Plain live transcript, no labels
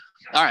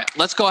All right,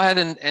 let's go ahead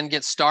and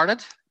get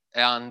started.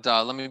 And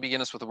let me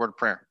begin us with a word of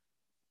prayer.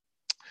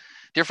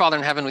 Dear Father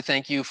in heaven, we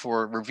thank you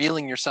for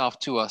revealing yourself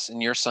to us in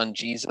your Son,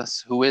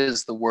 Jesus, who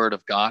is the Word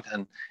of God.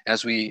 And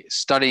as we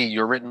study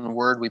your written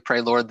word, we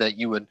pray, Lord, that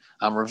you would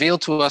reveal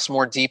to us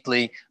more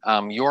deeply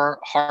your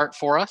heart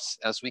for us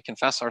as we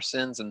confess our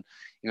sins, and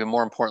even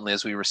more importantly,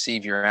 as we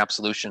receive your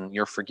absolution,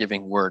 your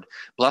forgiving word.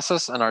 Bless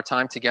us in our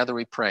time together,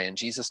 we pray. In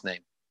Jesus'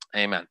 name,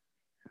 amen.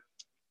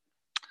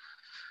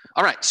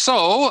 All right,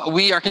 so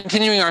we are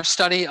continuing our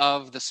study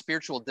of the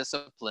spiritual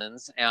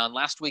disciplines, and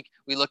last week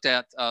we looked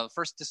at the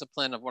first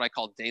discipline of what I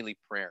call daily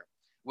prayer,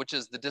 which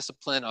is the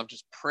discipline of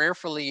just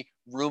prayerfully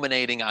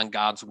ruminating on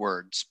God's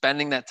word,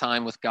 spending that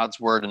time with God's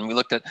word. And we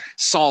looked at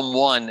Psalm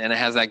 1, and it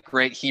has that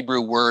great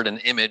Hebrew word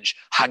and image,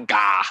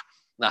 Haggah.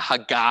 Now,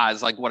 Haggah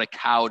is like what a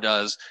cow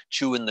does,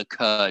 chewing the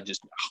cud,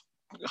 just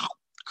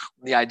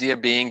the idea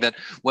being that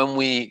when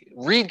we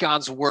read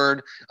God's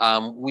word,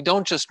 we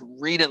don't just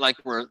read it like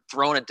we're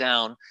throwing it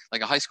down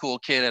like a high school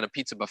kid at a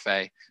pizza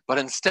buffet, but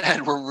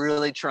instead we're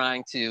really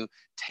trying to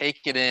take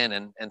it in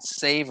and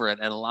savor it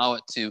and allow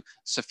it to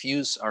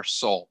suffuse our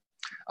soul.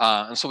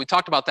 And so we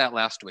talked about that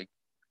last week.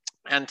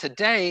 And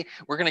today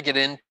we're going to get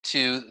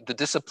into the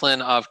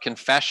discipline of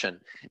confession,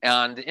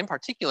 and in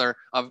particular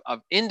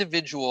of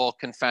individual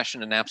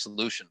confession and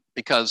absolution,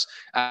 because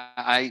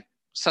I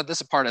set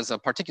this apart as a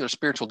particular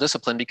spiritual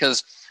discipline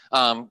because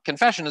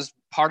confession is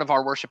part of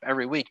our worship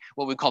every week,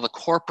 what we call the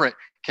corporate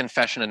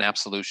confession and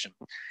absolution.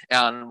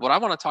 And what I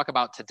want to talk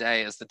about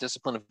today is the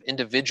discipline of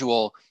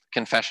individual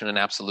confession and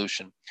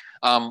absolution,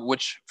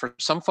 which for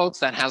some folks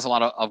that has a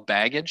lot of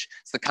baggage.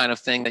 It's the kind of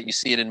thing that you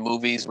see it in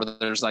movies where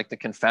there's like the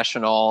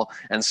confessional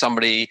and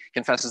somebody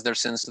confesses their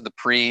sins to the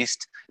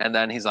priest, and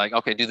then he's like,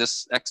 okay, do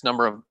this X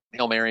number of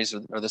Hail Marys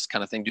or this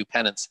kind of thing, do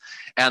penance.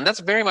 And that's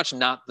very much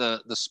not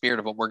the spirit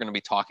of what we're going to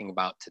be talking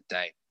about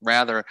today.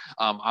 Rather,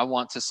 I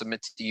want to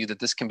submit to you that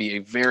this can be a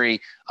very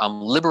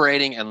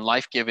liberating and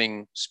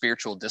life-giving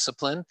spiritual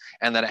discipline,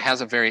 and that it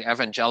has a very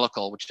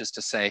evangelical, which is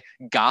to say,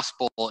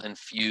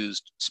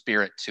 gospel-infused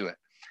spirit to it.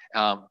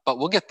 But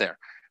we'll get there.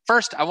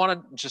 First, I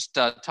want to just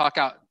talk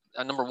out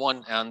number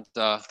one, and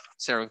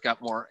Sarah, we've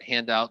got more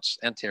handouts,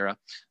 and Tara.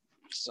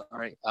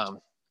 Sorry.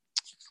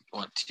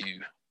 Want to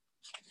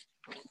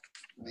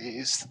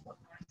these.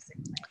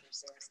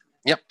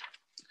 Yep.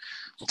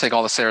 We'll take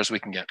all the Sarahs we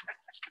can get.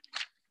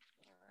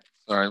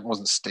 Sorry, it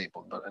wasn't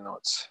stapled, but I know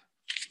it's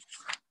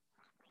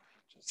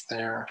just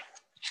there.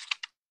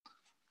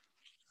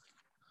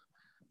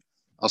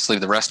 I'll just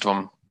leave the rest of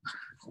them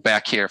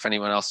back here if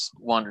anyone else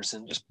wanders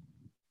in, just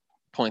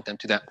point them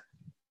to that.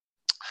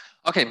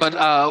 Okay,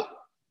 but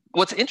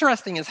what's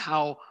interesting is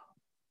how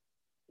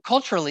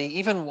culturally,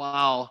 even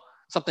while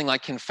something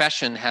like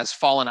confession has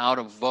fallen out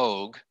of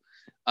vogue,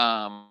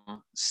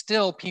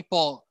 still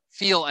people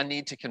feel a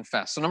need to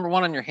confess. So number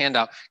one on your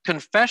handout,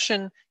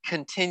 confession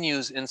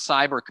continues in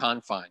cyber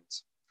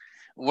confines.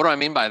 What do I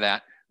mean by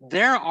that?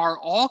 There are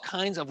all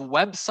kinds of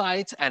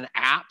websites and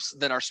apps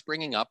that are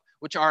springing up,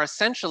 which are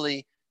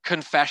essentially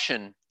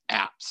confession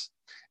apps.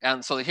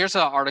 And so here's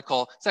an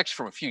article, it's actually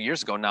from a few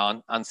years ago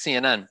now on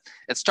CNN.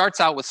 It starts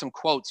out with some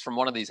quotes from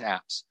one of these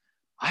apps.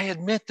 I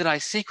admit that I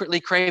secretly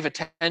crave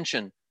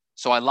attention,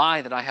 so I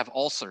lie that I have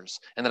ulcers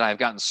and that I have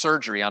gotten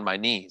surgery on my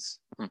knees.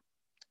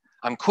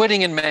 I'm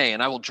quitting in May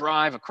and I will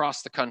drive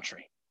across the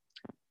country.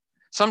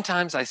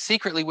 Sometimes I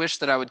secretly wish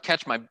that I would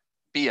catch my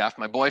BF,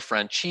 my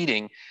boyfriend,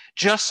 cheating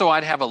just so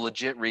I'd have a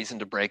legit reason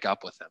to break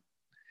up with him.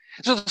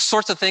 So the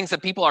sorts of things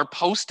that people are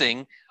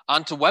posting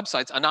onto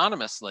websites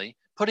anonymously,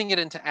 putting it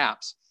into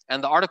apps.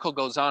 And the article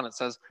goes on, it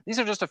says, these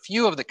are just a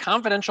few of the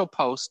confidential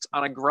posts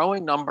on a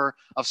growing number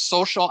of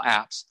social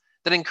apps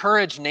that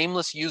encourage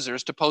nameless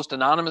users to post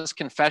anonymous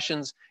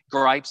confessions,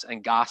 gripes,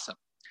 and gossip.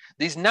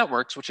 These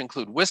networks, which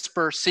include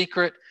Whisper,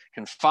 Secret,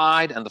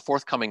 Confide, and the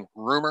forthcoming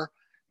Rumor,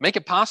 make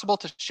it possible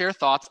to share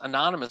thoughts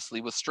anonymously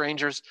with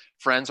strangers,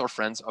 friends, or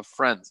friends of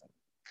friends.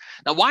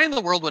 Now, why in the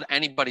world would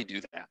anybody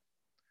do that?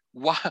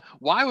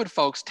 Why would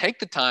folks take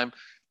the time,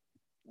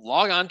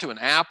 log onto an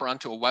app or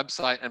onto a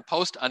website and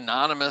post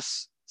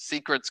anonymous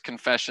secrets,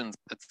 confessions,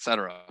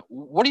 etc.?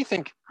 What do you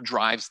think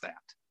drives that?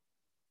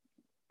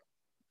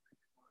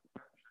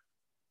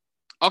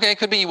 Okay, it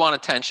could be you want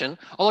attention.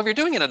 Although if you're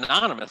doing it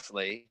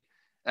anonymously,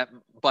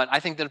 but I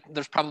think that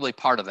there's probably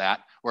part of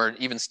that where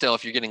even still,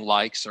 if you're getting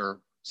likes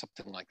or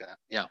something like that,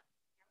 yeah.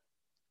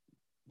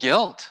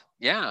 Guilt,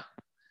 yeah.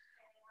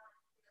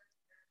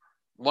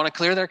 Want to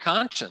clear their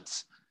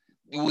conscience.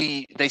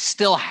 They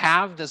still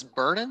have this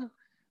burden,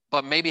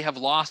 but maybe have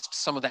lost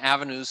some of the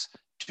avenues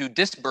to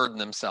disburden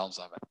themselves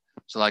of it.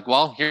 So like,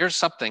 well, here's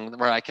something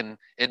where I can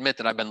admit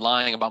that I've been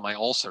lying about my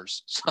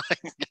ulcers so I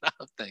can get out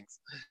of things.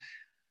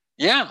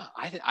 Yeah,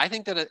 I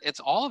think that it's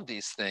all of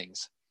these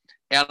things.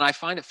 And I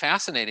find it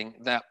fascinating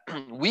that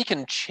we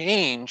can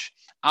change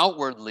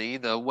outwardly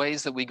the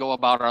ways that we go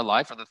about our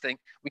life, or the thing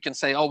we can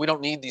say, oh, we don't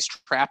need these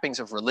trappings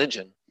of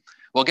religion.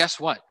 Well,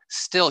 guess what?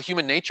 Still,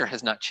 human nature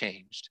has not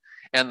changed.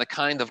 And the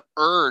kind of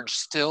urge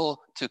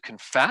still to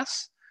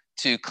confess,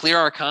 to clear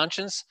our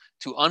conscience,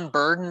 to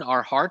unburden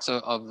our hearts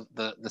of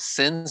the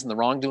sins and the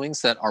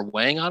wrongdoings that are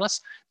weighing on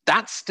us,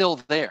 that's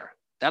still there.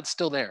 That's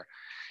still there.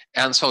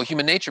 And so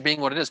human nature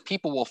being what it is,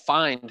 people will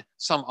find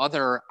some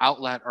other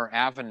outlet or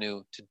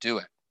avenue to do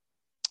it,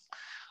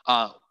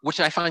 which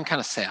I find kind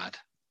of sad.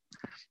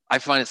 I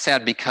find it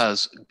sad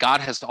because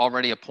God has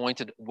already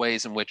appointed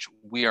ways in which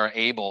we are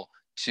able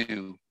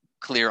to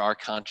clear our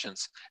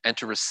conscience and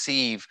to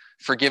receive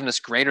forgiveness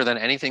greater than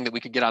anything that we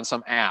could get on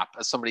some app.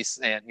 As somebody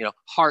said,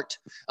 heart,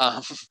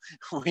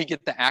 we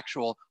get the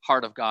actual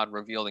heart of God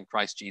revealed in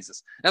Christ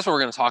Jesus. That's what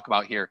we're going to talk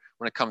about here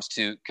when it comes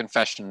to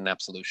confession and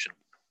absolution.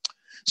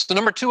 So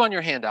number 2 on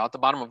your handout, the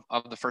bottom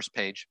of the first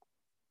page,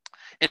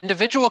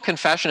 individual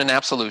confession and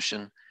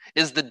absolution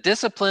is the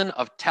discipline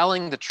of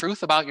telling the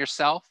truth about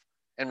yourself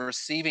and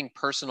receiving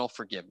personal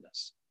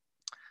forgiveness.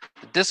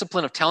 The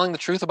discipline of telling the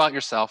truth about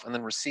yourself and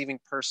then receiving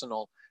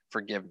personal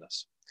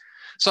forgiveness.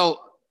 So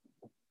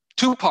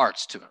 2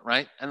 parts to it,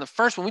 right? And the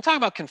first, when we talk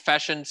about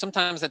confession,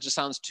 sometimes that just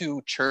sounds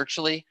too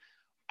churchly.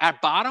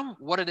 At bottom,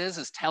 what it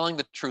is telling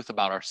the truth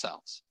about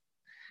ourselves.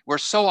 Where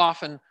so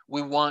often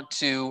we want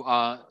to,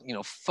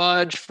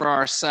 fudge for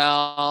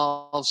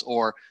ourselves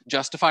or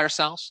justify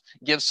ourselves,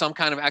 give some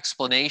kind of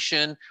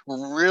explanation.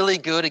 We're really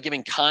good at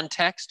giving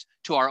context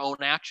to our own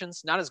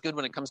actions, not as good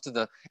when it comes to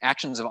the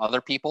actions of other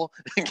people,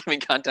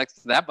 giving context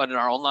to that, but in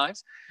our own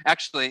lives.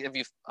 Actually, if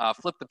you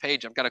flip the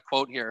page, I've got a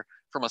quote here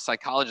from a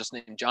psychologist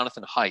named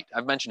Jonathan Haidt.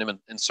 I've mentioned him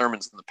in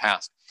sermons in the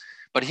past.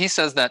 But he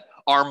says that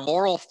our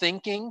moral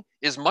thinking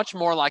is much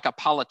more like a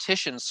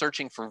politician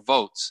searching for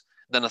votes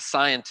than a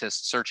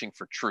scientist searching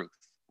for truth.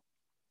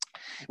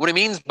 What he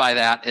means by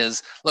that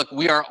is, look,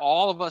 we are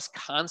all of us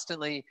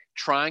constantly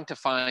trying to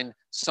find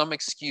some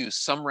excuse,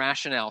 some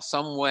rationale,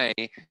 some way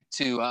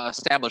to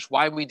establish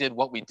why we did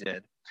what we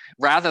did,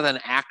 rather than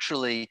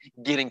actually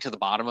getting to the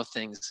bottom of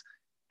things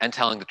and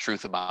telling the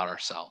truth about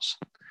ourselves.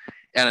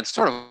 And it's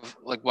sort of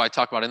like what I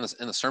talked about in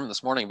the sermon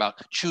this morning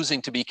about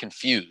choosing to be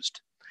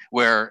confused,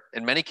 where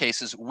in many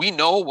cases we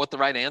know what the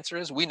right answer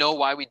is, we know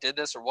why we did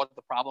this or what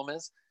the problem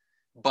is,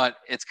 but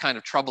it's kind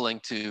of troubling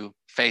to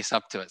face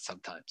up to it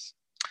sometimes.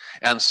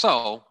 And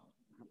so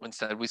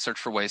instead we search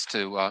for ways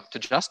to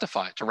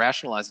justify it, to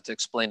rationalize it, to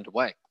explain it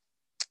away.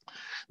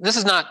 This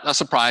is not a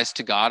surprise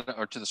to God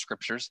or to the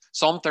scriptures.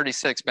 Psalm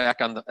 36,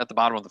 back at the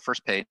bottom of the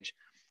first page,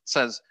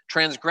 says,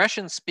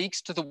 transgression speaks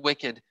to the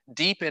wicked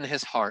deep in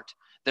his heart.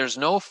 There's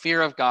no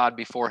fear of God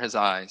before his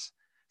eyes,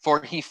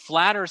 for he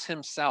flatters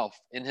himself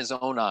in his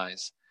own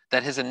eyes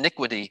that his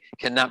iniquity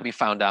cannot be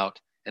found out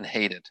and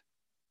hated.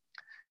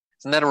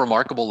 Isn't that a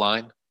remarkable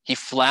line? He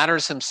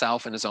flatters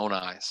himself in his own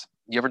eyes.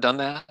 You ever done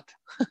that?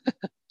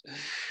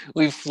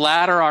 We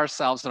flatter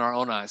ourselves in our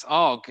own eyes.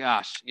 Oh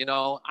gosh,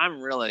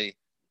 I'm really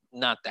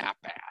not that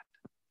bad.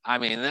 I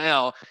mean,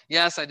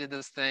 yes, I did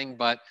this thing,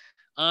 but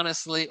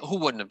honestly, who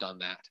wouldn't have done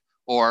that?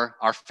 Or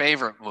our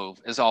favorite move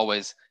is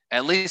always,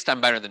 at least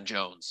I'm better than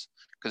Jones,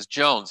 because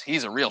Jones,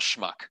 he's a real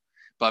schmuck.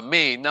 But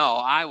me, no,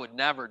 I would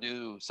never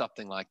do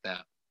something like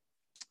that.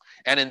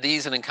 And in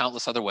these and in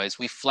countless other ways,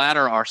 we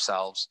flatter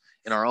ourselves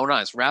in our own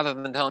eyes rather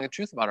than telling the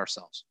truth about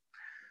ourselves.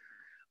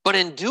 But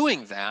in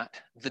doing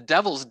that, the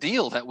devil's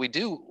deal that we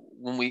do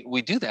when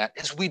we do that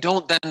is we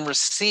don't then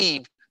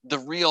receive the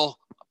real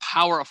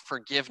power of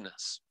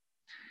forgiveness.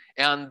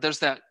 And there's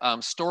that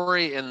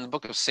story in the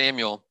book of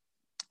Samuel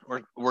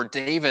where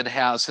David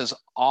has his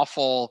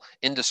awful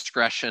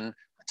indiscretion,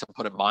 to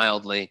put it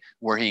mildly,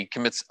 where he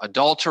commits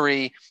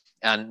adultery.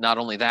 And not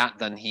only that,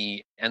 then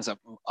he ends up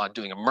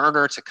doing a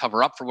murder to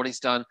cover up for what he's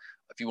done.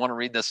 If you want to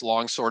read this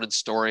long sordid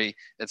story,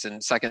 it's in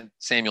 2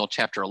 Samuel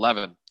chapter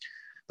 11.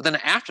 But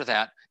then after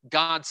that,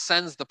 God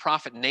sends the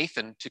prophet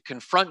Nathan to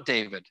confront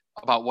David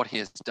about what he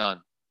has done.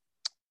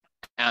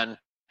 And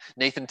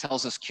Nathan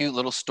tells this cute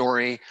little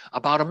story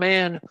about a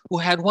man who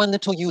had one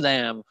little ewe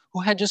lamb,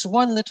 who had just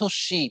one little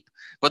sheep.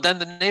 But then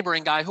the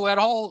neighboring guy who had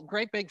all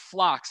great big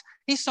flocks,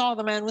 he saw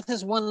the man with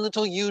his one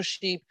little ewe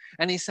sheep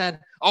and he said,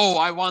 oh,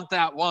 I want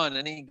that one.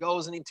 And he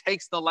goes and he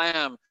takes the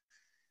lamb.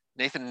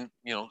 Nathan,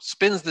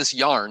 spins this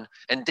yarn,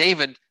 and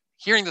David,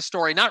 hearing the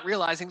story, not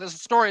realizing this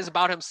story is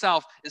about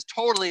himself, is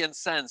totally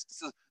incensed. He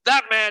says,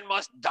 that man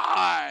must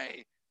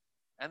die.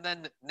 And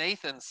then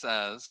Nathan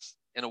says,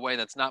 in a way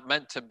that's not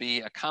meant to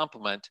be a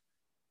compliment,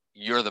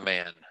 you're the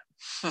man.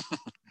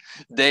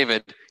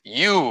 David,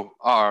 you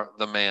are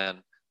the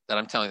man that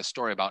I'm telling the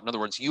story about. In other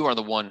words, you are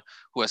the one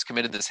who has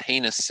committed this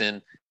heinous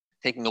sin,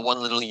 taking the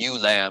one little ewe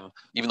lamb,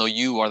 even though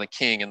you are the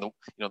king and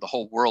the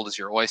whole world is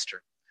your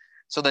oyster.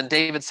 So then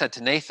David said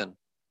to Nathan,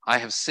 I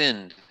have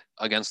sinned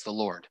against the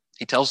Lord.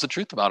 He tells the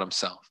truth about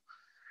himself.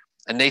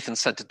 And Nathan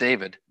said to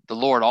David, the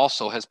Lord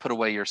also has put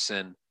away your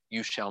sin.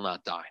 You shall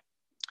not die.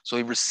 So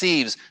he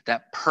receives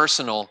that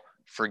personal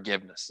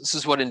forgiveness. This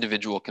is what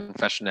individual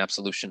confession and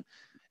absolution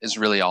is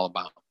really all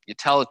about. You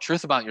tell the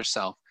truth about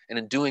yourself, and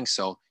in doing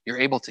so, you're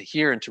able to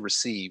hear and to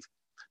receive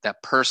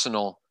that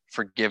personal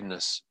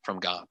forgiveness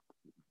from God.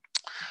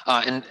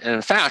 And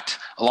in fact,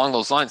 along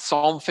those lines,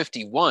 Psalm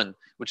 51,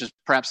 which is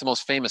perhaps the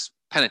most famous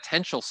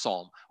penitential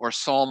psalm or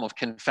psalm of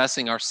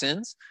confessing our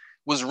sins,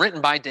 was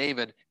written by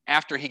David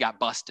after he got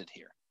busted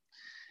here.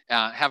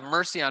 Have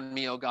mercy on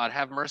me, O God,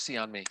 have mercy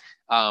on me.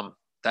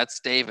 That's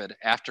David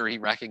after he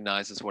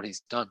recognizes what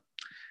he's done.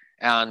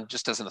 And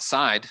just as an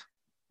aside,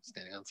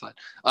 standing on the side,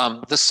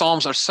 the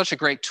Psalms are such a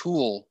great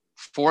tool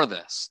for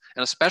this,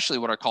 and especially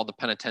what are called the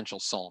penitential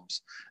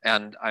Psalms.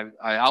 And I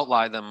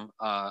outline them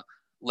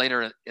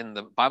later in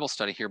the Bible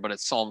study here, but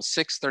it's Psalms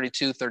 6,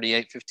 32,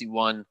 38,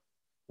 51,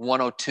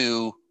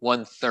 102,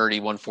 130,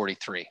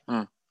 143.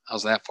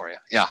 How's that for you?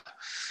 Yeah.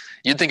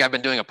 You'd think I've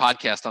been doing a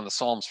podcast on the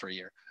Psalms for a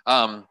year.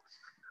 But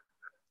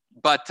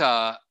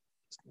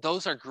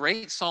those are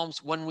great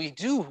Psalms when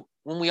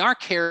we are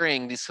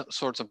carrying these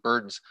sorts of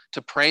burdens,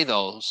 to pray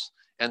those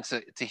and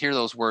to hear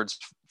those words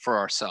for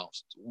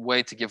ourselves. It's a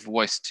way to give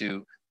voice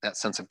to that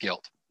sense of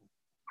guilt.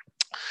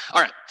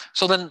 All right,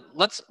 so then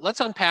let's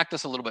unpack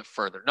this a little bit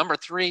further. Number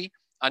 3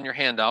 on your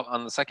handout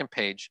on the second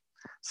page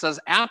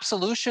says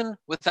absolution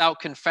without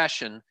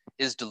confession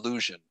is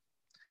delusion.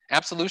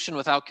 Absolution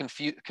without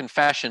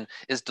confession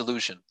is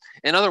delusion.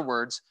 In other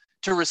words,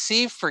 to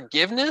receive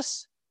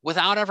forgiveness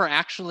without ever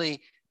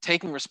actually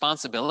taking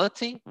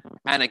responsibility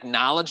and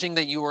acknowledging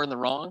that you were in the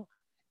wrong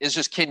is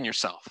just kidding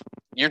yourself.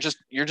 You're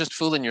just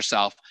fooling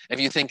yourself if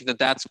you think that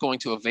that's going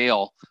to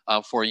avail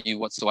for you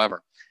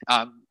whatsoever.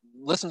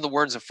 Listen to the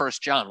words of 1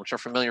 John, which are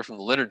familiar from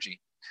the liturgy.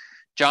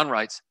 John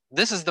writes,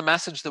 "This is the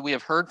message that we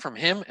have heard from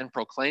him and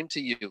proclaimed to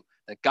you,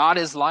 that God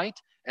is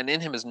light and in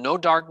him is no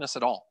darkness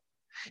at all.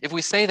 If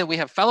we say that we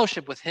have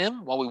fellowship with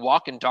him while we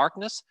walk in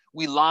darkness,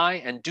 we lie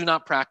and do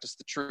not practice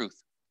the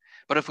truth.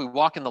 But if we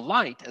walk in the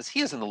light as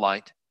he is in the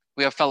light,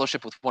 we have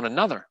fellowship with one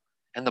another,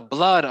 and the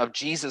blood of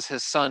Jesus,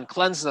 his son,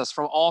 cleanses us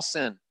from all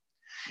sin.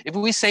 If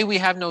we say we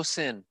have no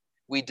sin,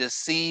 we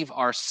deceive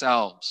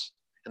ourselves,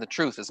 and the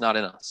truth is not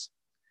in us.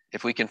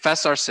 If we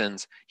confess our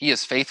sins, he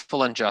is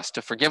faithful and just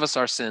to forgive us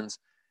our sins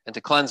and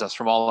to cleanse us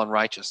from all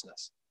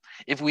unrighteousness.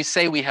 If we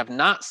say we have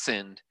not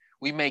sinned,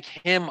 we make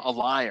him a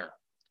liar,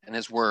 and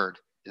his word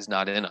is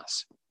not in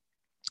us."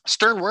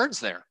 Stern words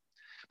there.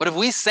 But if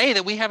we say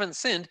that we haven't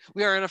sinned,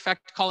 we are in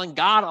effect calling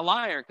God a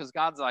liar, because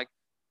God's like,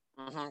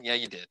 yeah,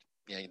 you did.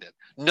 Yeah, you did.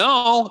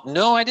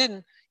 No, I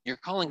didn't. You're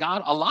calling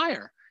God a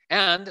liar.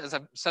 And as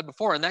I've said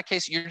before, in that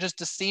case, you're just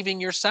deceiving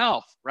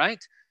yourself,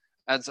 right?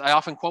 As I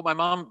often quote my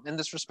mom in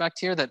this respect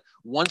here, that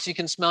once you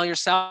can smell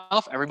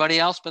yourself, everybody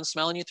else been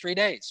smelling you 3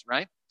 days,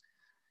 right?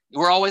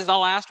 We're always the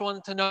last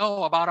one to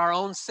know about our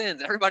own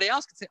sins. Everybody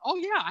else can say, oh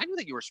yeah, I knew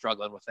that you were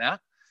struggling with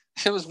that.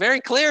 It was very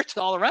clear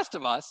to all the rest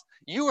of us.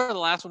 You were the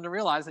last one to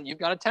realize that you've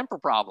got a temper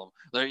problem.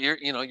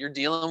 You're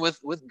dealing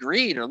with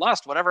greed or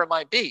lust, whatever it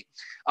might be,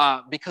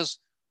 because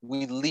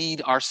we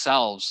lead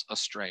ourselves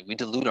astray. We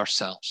delude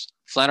ourselves,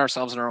 flatter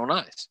ourselves in our own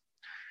eyes.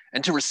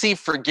 And to receive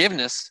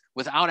forgiveness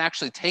without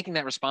actually taking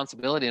that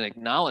responsibility and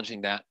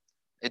acknowledging that,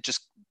 it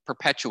just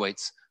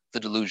perpetuates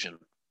the delusion.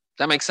 Does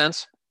that make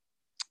sense?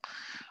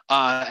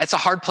 It's a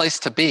hard place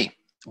to be.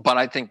 But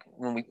I think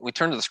when we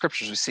turn to the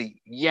scriptures, we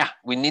see, yeah,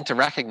 we need to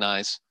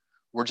recognize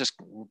we're just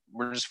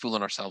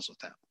fooling ourselves with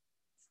that.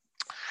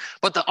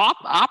 But the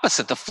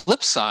opposite, the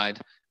flip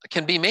side,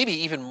 can be maybe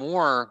even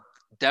more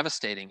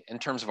devastating in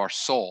terms of our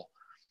soul.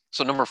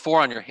 So number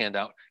 4 on your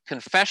handout,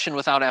 confession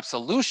without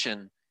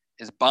absolution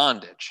is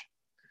bondage.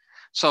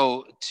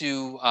 So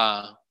to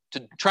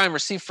try and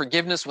receive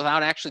forgiveness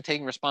without actually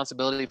taking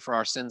responsibility for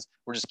our sins,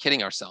 we're just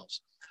kidding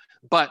ourselves.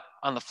 But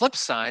on the flip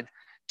side,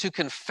 to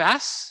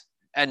confess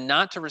and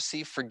not to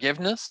receive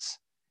forgiveness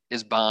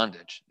is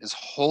bondage, is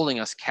holding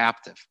us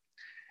captive.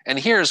 And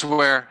here's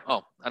where,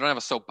 I don't have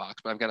a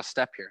soapbox, but I've got a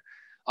step here.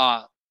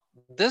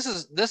 This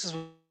is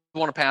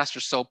one of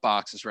Pastor's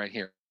soapboxes right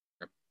here.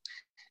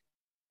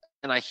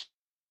 And I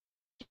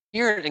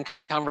hear it in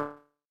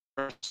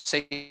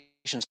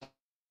conversations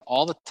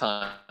all the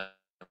time.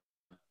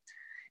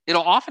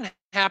 It'll often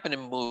happen in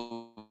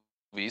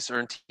movies or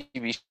in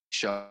TV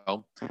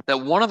show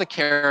that one of the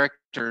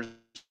characters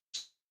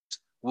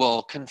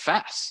will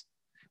confess,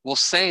 will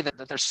say that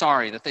they're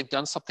sorry, that they've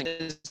done something.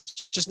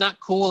 It's just not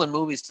cool in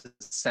movies to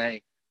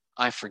say,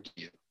 I forgive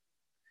you.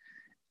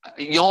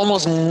 You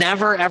almost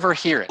never, ever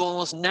hear it. You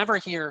almost never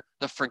hear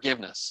the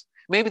forgiveness.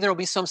 Maybe there will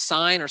be some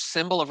sign or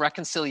symbol of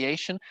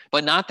reconciliation,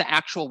 but not the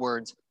actual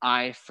words,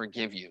 I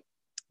forgive you.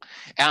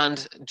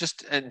 And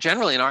just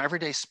generally in our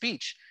everyday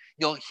speech,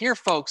 you'll hear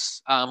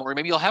folks, or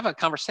maybe you'll have a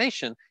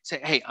conversation, say,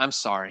 hey, I'm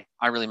sorry.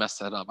 I really messed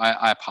that up.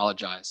 I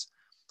apologize.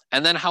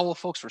 And then how will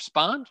folks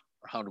respond?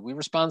 Or how do we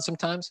respond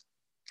sometimes?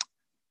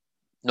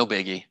 No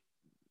biggie.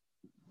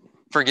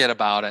 Forget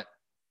about it.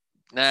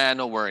 Nah,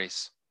 no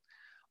worries.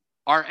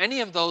 Are any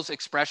of those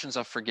expressions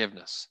of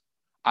forgiveness?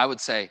 I would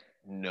say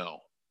no.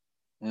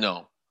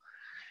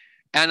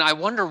 And I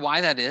wonder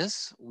why that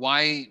is,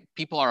 why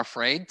people are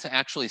afraid to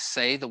actually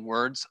say the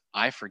words,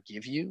 I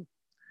forgive you.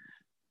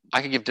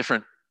 I could give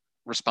different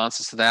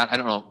responses to that. I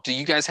don't know. Do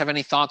you guys have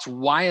any thoughts?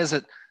 Why is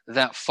it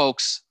that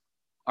folks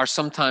are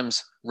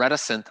sometimes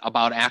reticent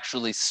about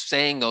actually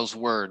saying those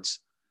words,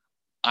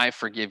 I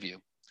forgive you?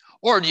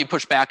 Or do you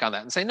push back on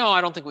that and say, no,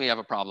 I don't think we have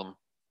a problem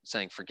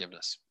saying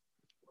forgiveness?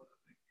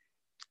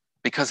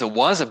 Because it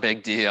was a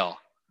big deal.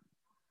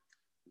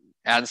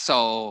 And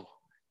so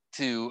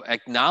to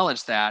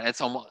acknowledge that,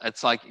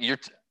 it's like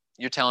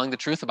you're telling the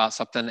truth about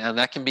something, and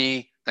that can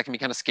be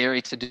kind of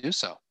scary to do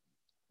so.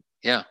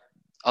 Yeah.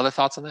 Other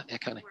thoughts on that? Yeah,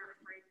 Connie.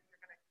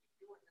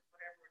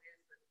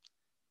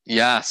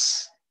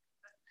 Yes.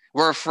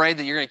 We're afraid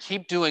that you're going to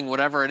keep doing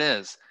whatever it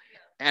is.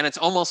 And it's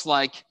almost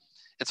like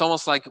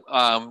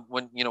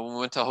when we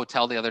went to a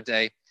hotel the other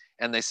day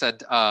and they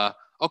said,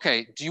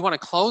 okay, do you want to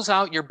close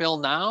out your bill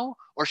now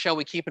or shall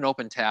we keep an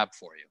open tab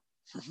for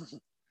you?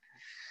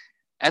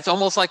 It's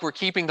almost like we're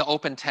keeping the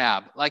open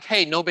tab. Like,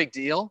 hey, no big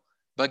deal.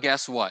 But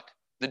guess what?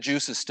 The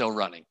juice is still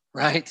running,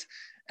 right?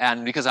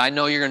 And because I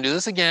know you're going to do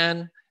this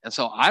again. And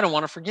so I don't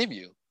want to forgive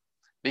you.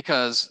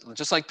 Because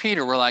just like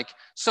Peter, we're like,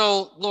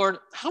 so Lord,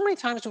 how many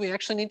times do we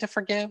actually need to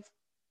forgive?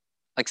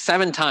 Like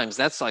 7 times.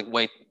 That's like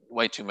way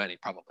too many,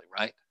 probably,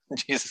 right?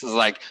 Jesus is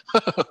like,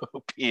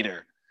 oh,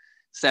 Peter,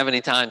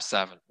 70 times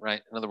 7,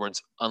 right? In other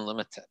words,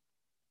 unlimited.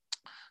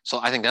 So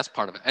I think that's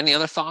part of it. Any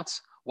other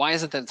thoughts? Why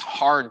is it that it's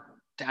hard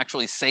to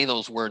actually say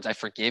those words, I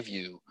forgive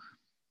you?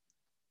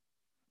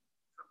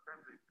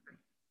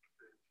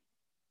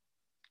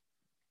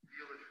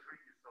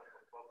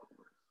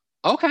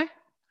 Okay.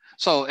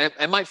 So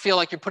it might feel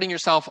like you're putting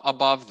yourself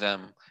above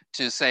them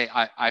to say,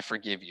 I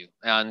forgive you.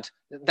 And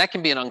that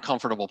can be an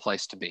uncomfortable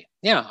place to be.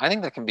 Yeah, I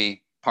think that can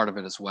be part of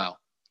it as well.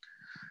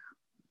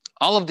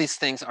 All of these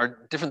things are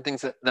different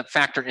things that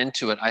factor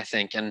into it, I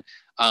think. And,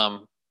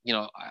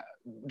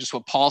 just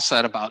what Paul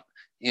said about,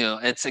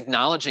 it's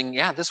acknowledging,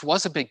 yeah, this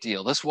was a big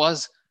deal. This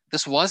was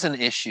an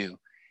issue.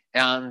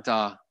 And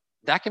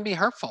that can be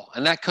hurtful.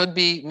 And that could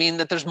mean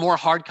that there's more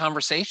hard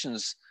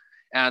conversations.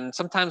 And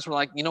sometimes we're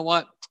like, you know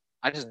what?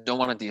 I just don't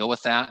want to deal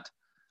with that.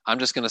 I'm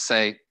just going to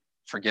say,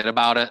 forget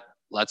about it.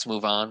 Let's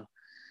move on.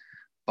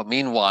 But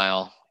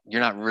meanwhile,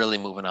 you're not really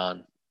moving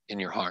on in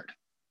your heart.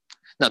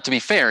 Now, to be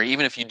fair,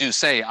 even if you do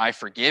say, I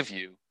forgive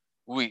you,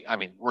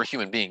 we're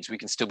human beings. We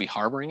can still be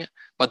harboring it.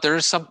 But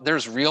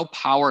there's real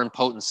power and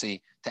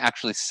potency to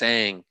actually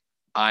saying,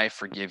 I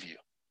forgive you.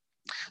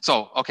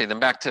 So, okay,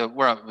 then back to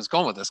where I was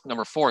going with this.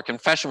 Number 4,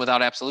 confession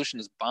without absolution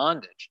is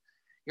bondage.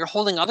 You're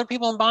holding other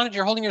people in bondage.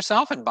 You're holding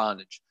yourself in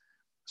bondage.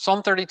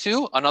 Psalm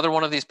 32, another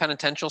one of these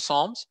penitential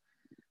psalms.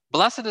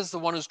 Blessed is the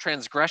one whose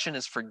transgression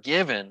is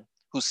forgiven,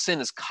 whose sin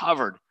is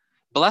covered.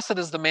 Blessed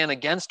is the man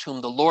against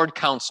whom the Lord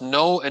counts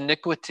no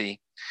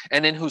iniquity,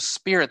 and in whose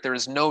spirit there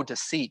is no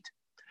deceit.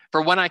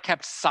 For when I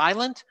kept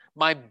silent,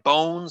 my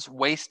bones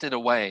wasted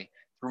away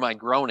through my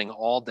groaning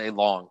all day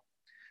long.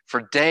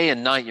 For day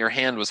and night your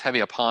hand was heavy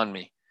upon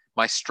me.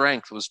 My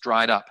strength was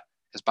dried up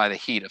as by the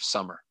heat of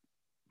summer.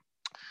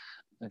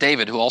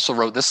 David, who also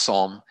wrote this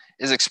psalm,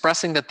 is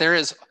expressing that there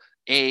is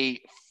a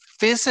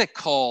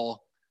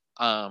physical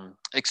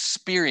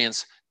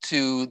experience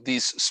to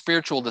these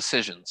spiritual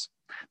decisions.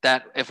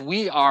 That if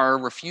we are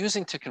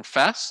refusing to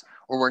confess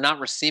or we're not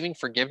receiving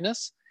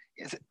forgiveness,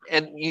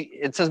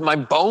 it says, my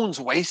bones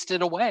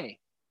wasted away.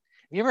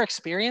 Have you ever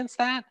experienced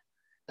that?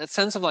 That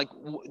sense of like,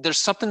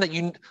 there's something that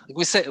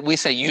we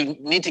say you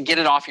need to get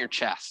it off your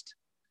chest.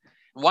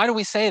 Why do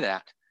we say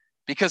that?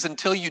 Because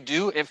until you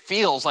do, it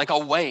feels like a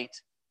weight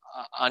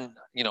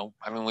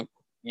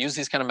we use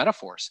these kind of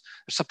metaphors.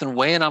 There's something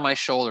weighing on my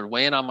shoulder,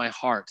 weighing on my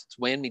heart. It's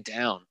weighing me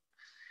down.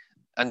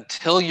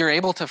 Until you're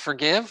able to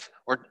forgive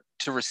or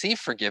to receive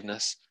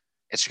forgiveness,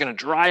 it's going to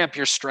dry up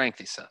your strength,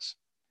 he says.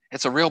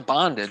 It's a real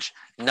bondage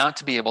not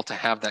to be able to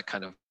have that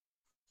kind of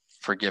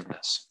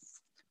forgiveness.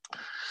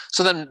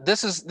 So then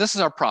this is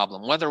our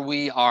problem, whether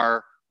we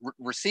are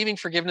receiving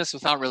forgiveness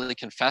without really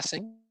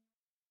confessing,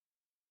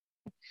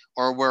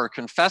 or we're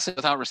confessing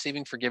without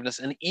receiving forgiveness.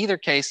 In either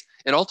case,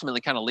 it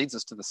ultimately kind of leads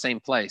us to the same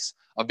place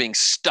of being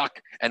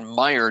stuck and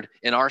mired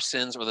in our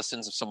sins or the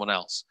sins of someone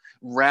else,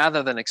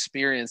 rather than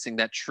experiencing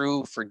that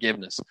true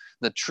forgiveness,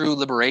 the true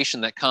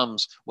liberation that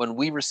comes when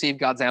we receive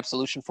God's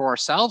absolution for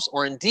ourselves,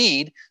 or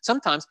indeed,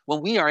 sometimes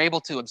when we are able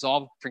to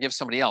forgive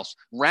somebody else,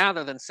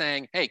 rather than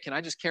saying, hey, can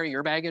I just carry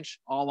your baggage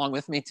all along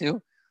with me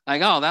too?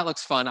 Like, oh, that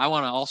looks fun. I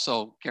want to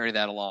also carry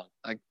that along.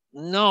 Like,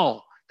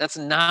 no. That's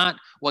not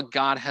what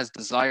God has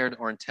desired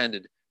or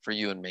intended for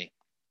you and me.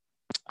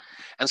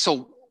 And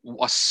so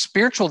a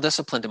spiritual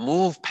discipline to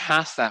move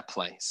past that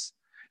place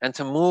and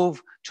to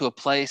move to a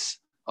place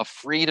of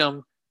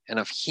freedom and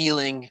of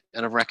healing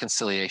and of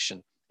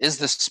reconciliation is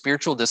the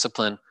spiritual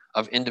discipline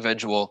of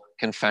individual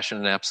confession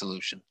and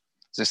absolution.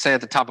 As I say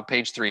at the top of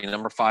page 3,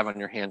 number 5 on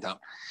your handout,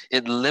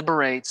 it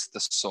liberates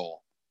the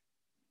soul.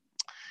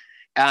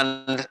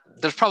 And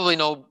there's probably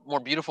no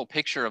more beautiful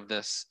picture of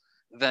this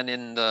than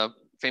in the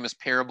famous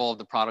parable of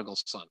the prodigal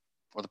son,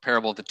 or the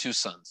parable of the 2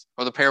 sons,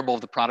 or the parable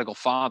of the prodigal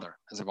father,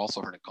 as I've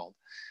also heard it called.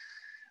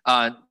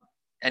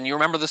 And you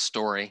remember the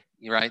story,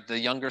 right? The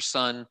younger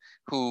son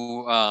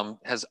who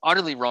has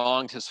utterly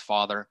wronged his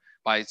father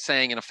by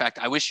saying, in effect,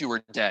 I wish you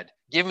were dead.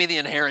 Give me the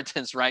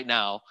inheritance right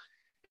now.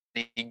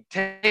 He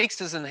takes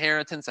his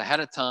inheritance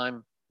ahead of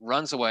time,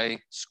 runs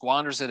away,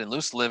 squanders it in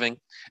loose living.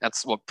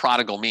 That's what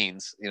prodigal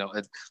means.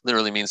 It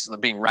literally means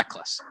being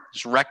reckless,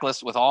 just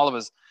reckless with all of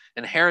his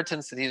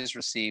inheritance that he has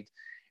received.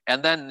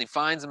 And then he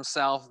finds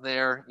himself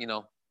there,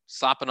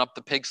 sopping up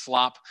the pig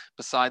slop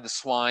beside the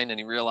swine, and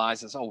he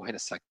realizes, oh, wait a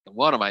second,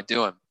 what am I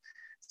doing?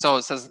 So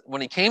it says,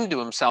 when he came to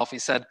himself, he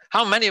said,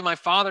 how many of my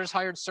father's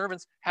hired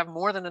servants have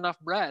more than enough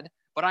bread,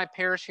 but I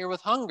perish here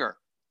with hunger?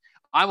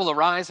 I will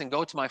arise and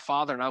go to my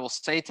father, and I will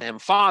say to him,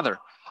 Father,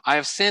 I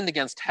have sinned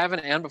against heaven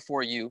and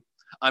before you.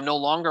 I'm no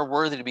longer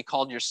worthy to be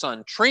called your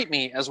son. Treat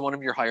me as one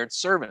of your hired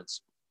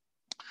servants.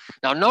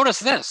 Now, notice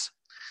this,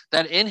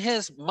 that in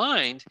his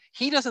mind,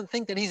 he doesn't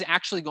think that he's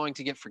actually going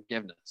to get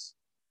forgiveness.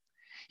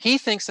 He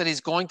thinks that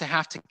he's going to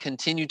have to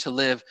continue to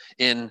live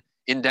in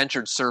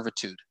indentured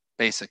servitude,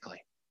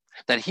 basically.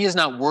 That he is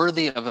not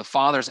worthy of a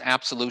father's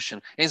absolution.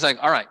 And he's like,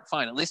 all right,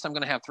 fine. At least I'm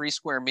going to have 3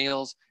 square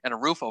meals and a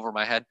roof over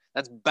my head.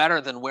 That's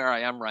better than where I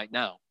am right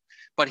now.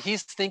 But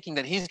he's thinking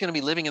that he's going to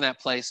be living in that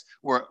place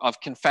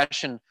of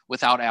confession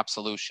without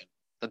absolution.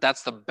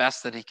 That's the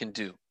best that he can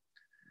do.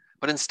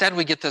 But instead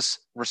we get this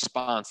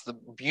response, the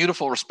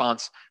beautiful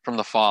response from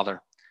the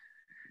father.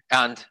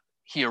 And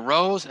he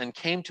arose and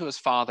came to his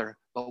father.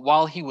 But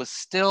while he was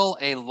still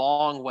a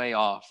long way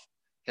off,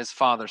 his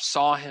father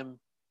saw him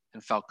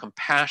and felt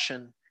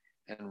compassion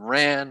and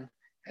ran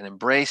and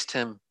embraced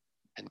him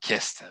and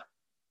kissed him.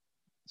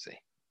 See,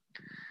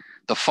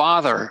 the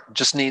father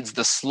just needs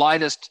the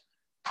slightest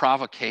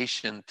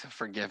provocation to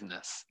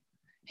forgiveness.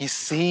 He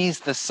sees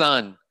the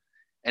son,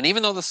 and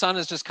even though the son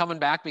is just coming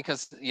back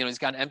because he's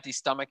got an empty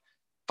stomach,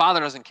 father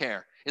doesn't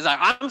care. He's like,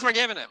 I'm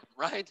forgiving him,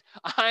 right?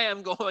 I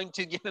am going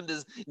to give him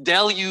this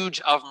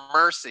deluge of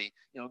mercy.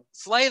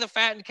 Slay the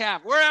fattened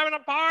calf. We're having a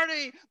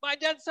party. My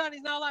dead son,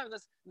 he's not alive. And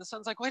the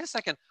son's like, wait a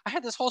second. I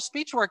had this whole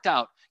speech worked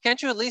out.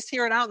 Can't you at least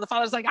hear it out? And the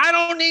father's like, I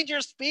don't need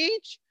your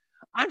speech.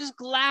 I'm just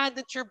glad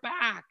that you're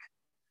back.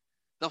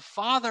 The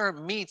father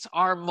meets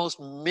our most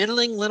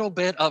middling little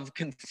bit of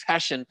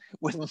confession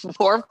with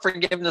more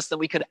forgiveness than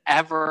we could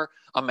ever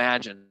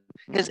imagine.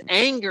 His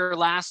anger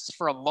lasts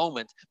for a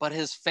moment, but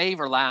his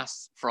favor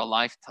lasts for a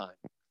lifetime.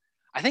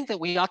 I think that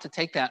we ought to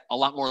take that a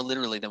lot more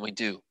literally than we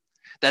do.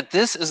 That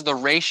this is the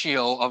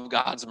ratio of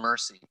God's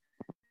mercy.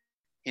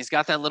 He's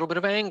got that little bit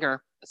of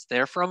anger. It's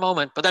there for a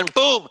moment, but then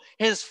boom,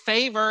 his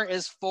favor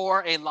is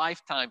for a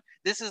lifetime.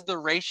 This is the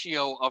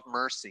ratio of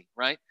mercy,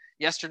 right?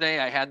 Yesterday,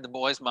 I had the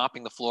boys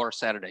mopping the floor.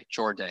 Saturday,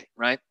 chore day,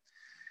 right?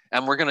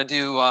 And we're going to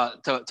do,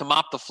 to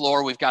mop the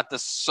floor, we've got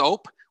this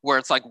soap where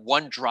it's like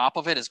 1 drop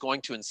of it is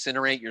going to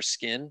incinerate your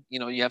skin.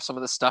 You have some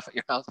of this stuff at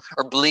your house,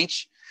 or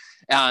bleach.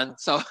 And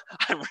so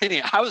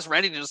I was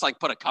ready to just like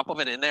put a cup of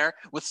it in there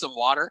with some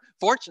water.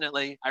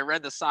 Fortunately, I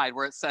read the side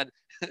where it said,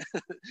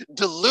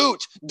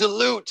 dilute,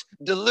 dilute,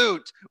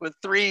 dilute, with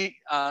 3,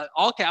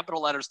 all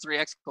capital letters, 3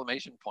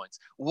 exclamation points.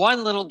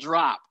 1 little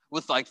drop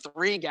with like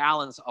 3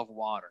 gallons of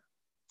water.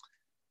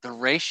 The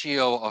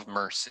ratio of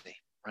mercy,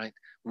 right?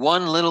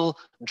 1 little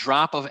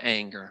drop of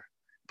anger,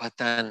 but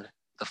then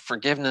the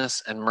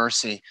forgiveness and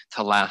mercy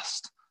to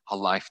last a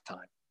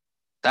lifetime.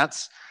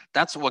 That's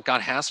what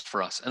God has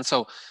for us. And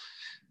so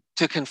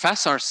to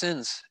confess our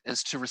sins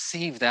is to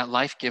receive that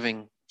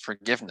life-giving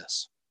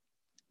forgiveness.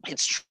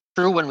 It's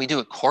true when we do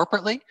it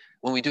corporately,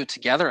 when we do it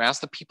together as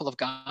the people of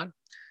God.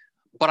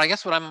 But I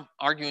guess what I'm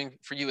arguing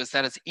for you is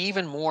that it's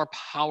even more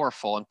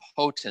powerful and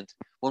potent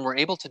when we're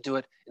able to do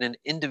it in an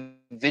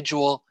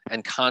individual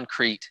and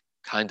concrete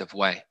kind of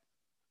way.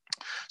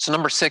 So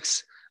number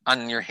 6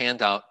 on your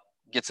handout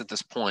gets at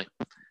this point.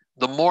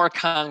 The more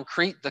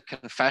concrete the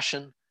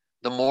confession,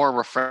 the more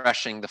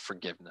refreshing the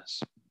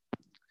forgiveness.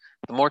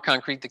 The more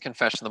concrete the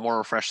confession, the more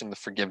refreshing the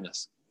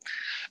forgiveness.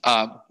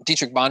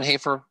 Dietrich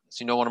Bonhoeffer, as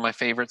you know, one of my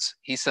favorites,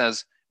 he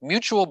says,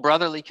 mutual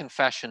brotherly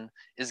confession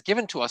is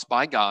given to us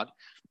by God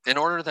in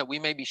order that we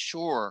may be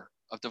sure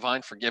of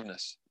divine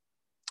forgiveness.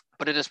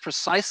 But it is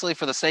precisely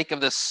for the sake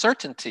of this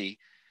certainty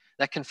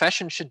that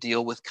confession should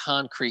deal with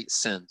concrete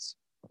sins.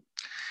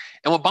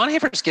 And what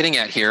Bonhoeffer is getting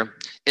at here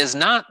is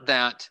not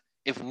that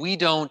if we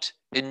don't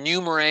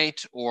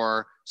enumerate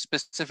or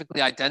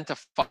specifically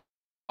identify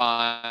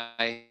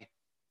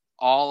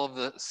all of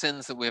the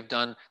sins that we have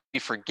done, be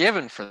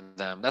forgiven for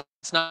them.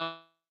 That's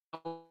not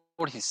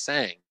what he's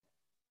saying.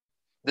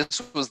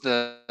 This was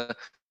the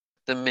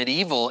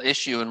medieval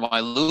issue and why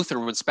Luther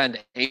would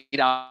spend 8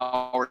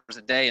 hours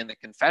a day in the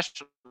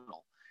confessional,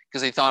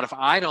 because he thought, if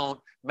I don't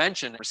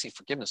mention, receive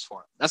forgiveness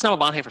for it. That's not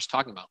what Bonhoeffer's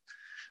talking about.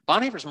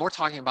 Bonhoeffer's more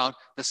talking about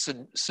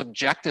the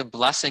subjective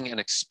blessing and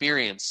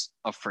experience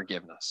of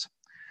forgiveness,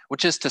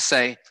 which is to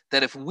say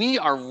that if we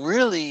are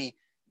really,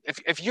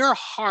 if your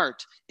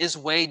heart is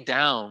weighed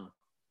down,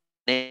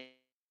 name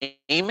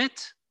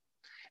it,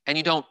 and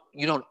you don't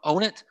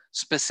own it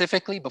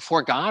specifically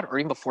before God or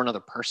even before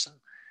another person,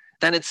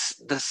 then it's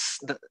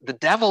the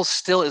devil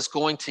still is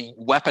going to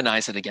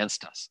weaponize it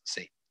against us,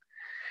 see?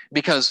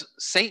 Because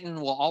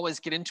Satan will always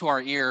get into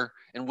our ear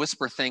and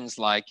whisper things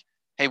like,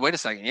 hey, wait a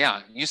second,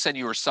 yeah, you said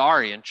you were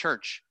sorry in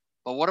church,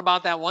 but what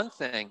about that one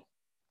thing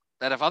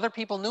that if other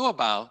people knew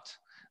about,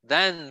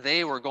 then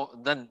they're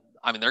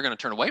going to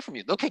turn away from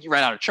you. They'll kick you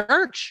right out of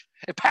church.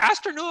 If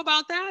pastor knew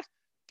about that,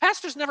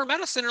 pastor's never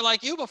met a sinner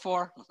like you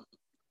before.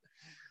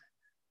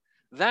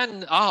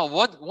 Then,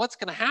 what's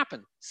going to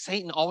happen?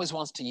 Satan always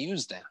wants to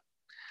use that.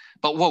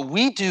 But what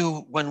we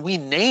do when we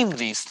name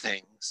these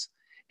things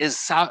is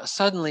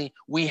suddenly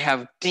we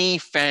have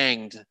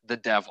defanged the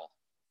devil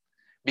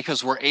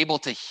because we're able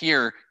to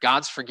hear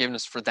God's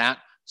forgiveness for that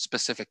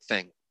specific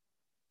thing.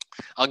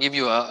 I'll give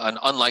you an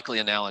unlikely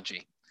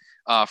analogy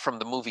from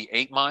the movie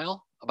 8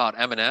 Mile about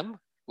Eminem,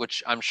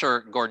 which I'm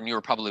sure, Gordon, you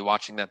were probably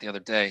watching that the other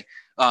day,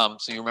 so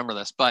you remember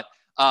this. But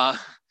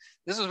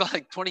this was about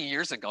like 20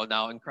 years ago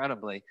now,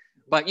 incredibly.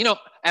 But, you know,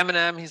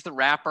 Eminem, he's the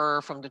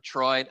rapper from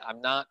Detroit.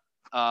 I'm not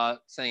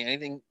saying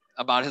anything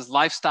about his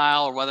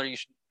lifestyle or whether you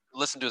should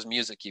listen to his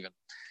music even.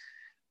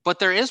 But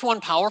there is one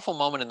powerful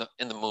moment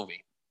in the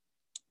movie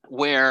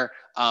where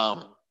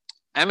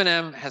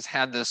Eminem has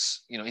had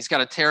this, you know, he's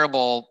got a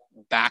terrible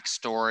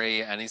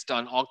backstory and he's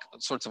done all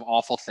sorts of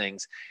awful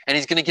things. And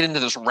he's going to get into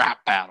this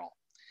rap battle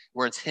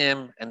where it's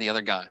him and the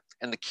other guy.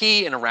 And the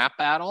key in a rap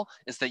battle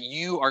is that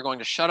you are going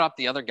to shut up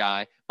the other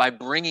guy by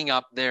bringing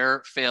up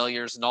their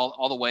failures and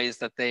all the ways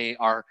that they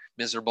are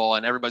miserable.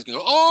 And everybody's going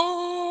to go,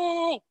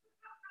 oh!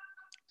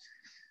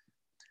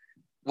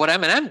 What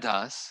Eminem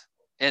does,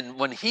 and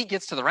when he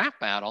gets to the rap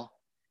battle,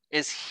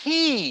 is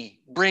he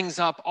brings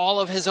up all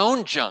of his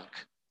own junk.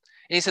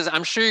 And he says,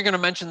 I'm sure you're going to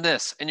mention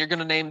this, and you're going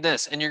to name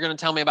this, and you're going to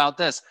tell me about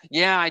this.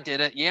 Yeah, I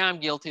did it. Yeah,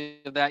 I'm guilty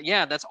of that.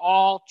 Yeah, that's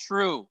all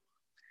true.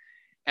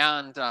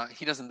 And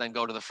he doesn't then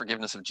go to the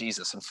forgiveness of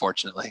Jesus,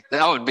 unfortunately.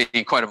 That would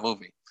be quite a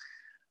movie.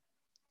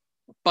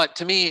 But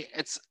to me,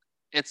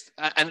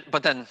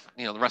 but then,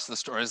 you know, the rest of the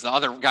story is the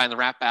other guy in the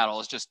rap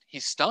battle is just,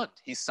 he's stunned.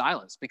 He's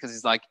silenced because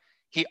he's like,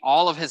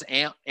 all of his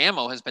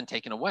ammo has been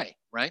taken away,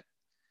 right?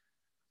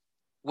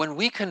 When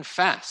we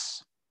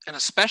confess, and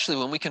especially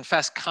when we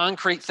confess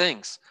concrete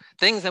things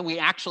that we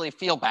actually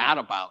feel bad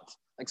about,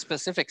 like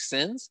specific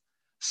sins,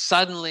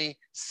 suddenly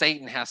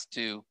Satan has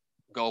to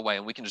go away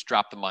and we can just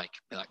drop the mic.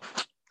 Be like,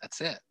 that's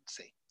it,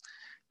 see?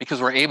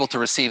 Because we're able to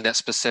receive that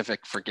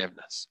specific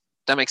forgiveness.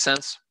 That makes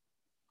sense?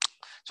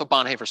 That's what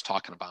Bonhoeffer's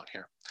talking about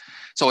here.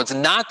 So it's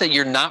not that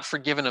you're not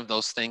forgiven of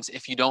those things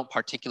if you don't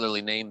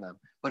particularly name them,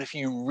 but if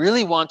you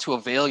really want to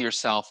avail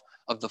yourself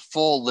of the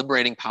full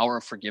liberating power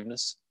of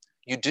forgiveness,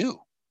 you do.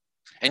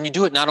 And you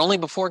do it not only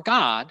before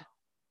God,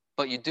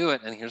 but you do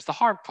it, and here's the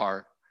hard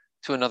part,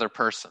 to another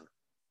person.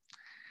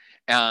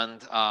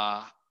 And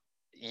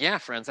yeah,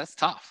 friends, that's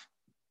tough.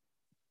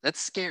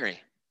 That's scary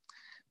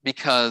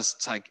because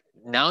it's like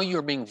now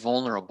you're being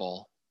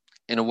vulnerable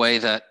in a way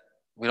that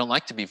we don't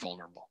like to be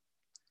vulnerable.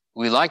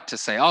 We like to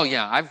say, oh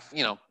yeah, I'm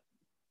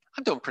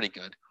doing pretty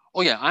good.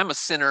 Oh yeah, I'm a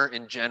sinner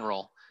in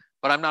general,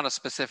 but I'm not a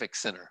specific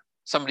sinner.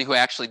 Somebody who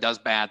actually does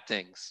bad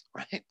things,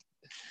 right?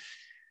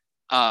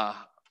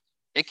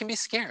 It can be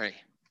scary,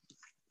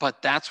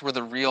 but that's where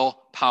the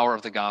real power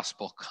of the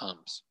gospel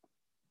comes.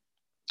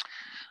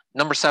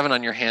 Number 7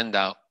 on your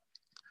handout,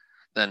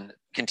 then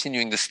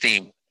continuing this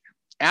theme.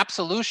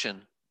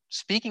 Absolution,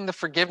 speaking the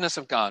forgiveness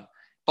of God,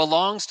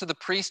 belongs to the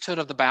priesthood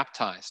of the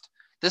baptized.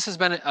 This has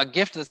been a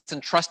gift that's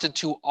entrusted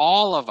to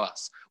all of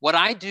us. What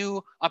I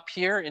do up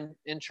here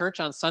in church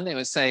on Sunday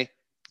is say,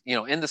 you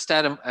know, in the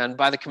stead and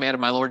by the command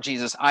of my Lord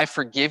Jesus, I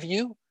forgive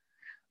you.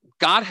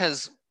 God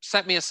has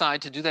set me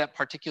aside to do that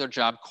particular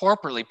job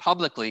corporately,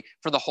 publicly,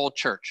 for the whole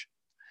church.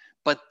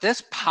 But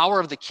this power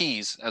of the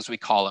keys, as we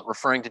call it,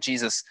 referring to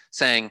Jesus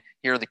saying,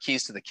 here are the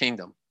keys to the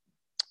kingdom.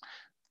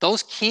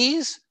 Those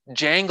keys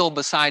jangle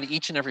beside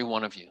each and every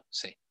one of you,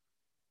 see.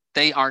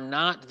 They are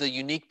not the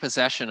unique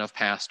possession of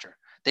pastor.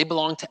 They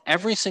belong to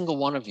every single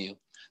one of you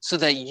so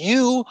that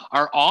you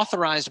are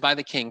authorized by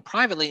the king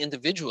privately,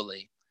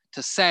 individually,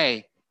 to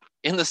say,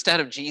 in the stead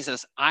of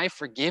Jesus, I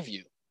forgive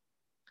you.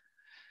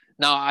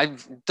 Now,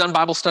 I've done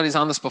Bible studies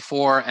on this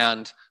before,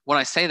 and when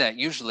I say that,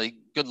 usually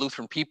good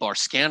Lutheran people are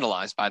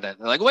scandalized by that.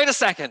 They're like, wait a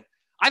second,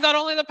 I thought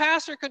only the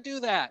pastor could do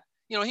that.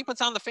 You know, he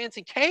puts on the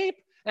fancy cape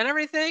and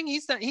everything.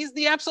 He's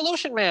the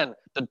absolution man.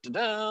 Dun, dun,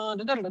 dun,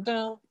 dun, dun, dun,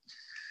 dun.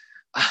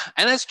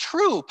 And that's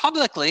true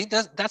publicly.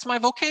 That's my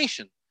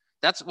vocation.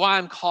 That's why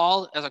I'm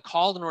called as a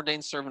called and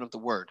ordained servant of the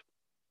word.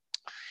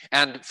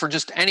 And for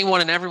just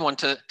anyone and everyone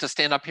to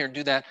stand up here and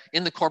do that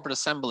in the corporate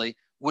assembly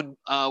would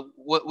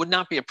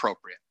not be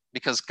appropriate,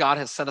 because God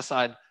has set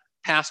aside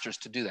pastors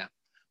to do that.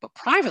 But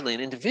privately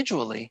and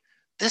individually,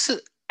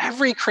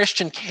 every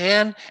Christian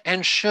can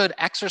and should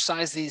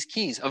exercise these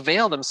keys,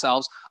 avail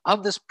themselves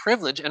of this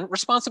privilege and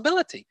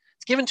responsibility.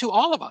 It's given to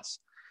all of us.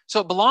 So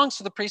it belongs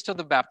to the priesthood of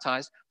the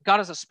baptized. God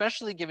has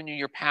especially given you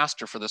your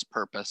pastor for this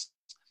purpose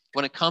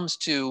when it comes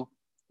to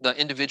the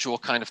individual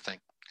kind of thing.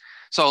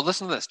 So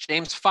listen to this,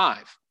 James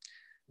 5.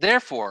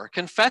 Therefore,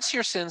 confess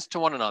your sins to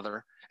one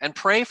another and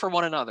pray for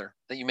one another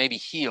that you may be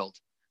healed.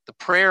 The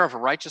prayer of a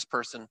righteous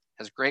person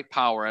has great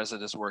power as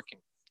it is working.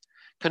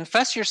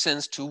 Confess your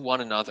sins to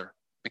one another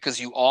because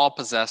you all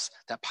possess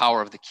that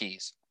power of the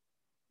keys.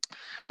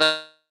 And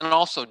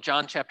also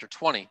John chapter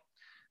 20.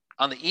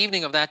 On the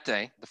evening of that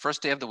day, the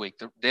first day of the week,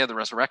 the day of the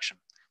resurrection,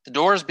 the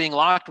doors being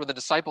locked where the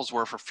disciples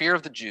were for fear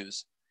of the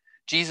Jews,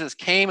 Jesus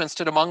came and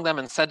stood among them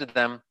and said to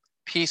them,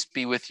 peace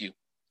be with you.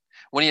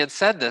 When he had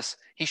said this,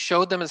 he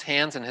showed them his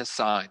hands and his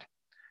side.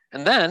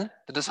 And then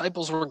the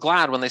disciples were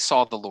glad when they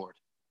saw the Lord.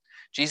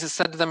 Jesus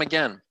said to them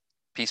again,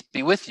 Peace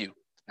be with you.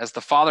 As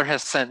the Father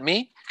has sent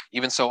me,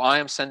 even so I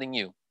am sending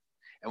you.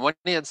 And when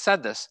he had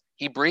said this,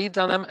 he breathed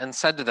on them and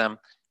said to them,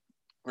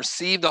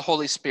 receive the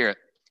Holy Spirit.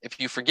 If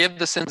you forgive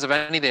the sins of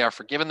any, they are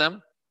forgiven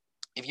them.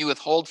 If you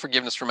withhold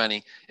forgiveness from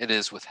any, it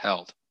is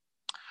withheld.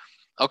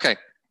 Okay,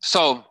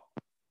 so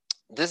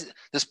this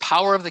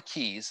power of the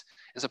keys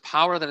is a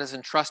power that is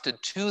entrusted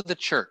to the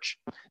church.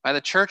 By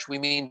the church, we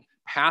mean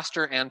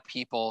pastor and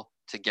people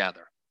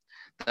together.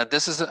 That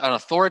this is an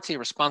authority, a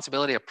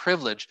responsibility, a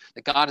privilege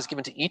that God has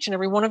given to each and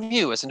every one of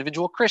you as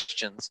individual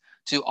Christians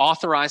to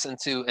authorize and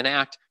to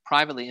enact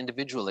privately,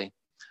 individually,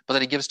 but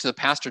that he gives to the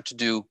pastor to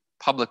do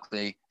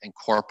publicly and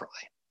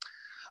corporately.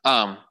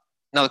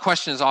 Now, the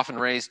question is often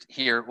raised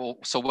here, well,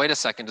 so wait a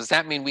second, does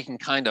that mean we can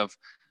kind of,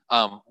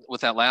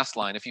 with that last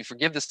line, if you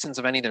forgive the sins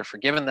of any, they're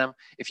forgiven them.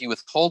 If you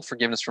withhold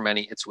forgiveness from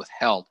any, it's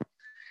withheld.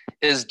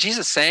 Is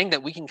Jesus saying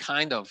that we can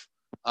kind of,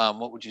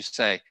 what would you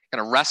say,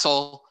 kind of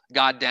wrestle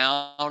God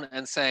down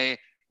and say,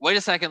 wait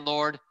a second,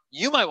 Lord,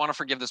 you might want to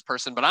forgive this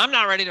person, but I'm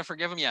not ready to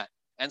forgive him yet.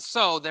 And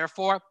so,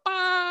 therefore,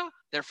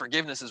 their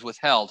forgiveness is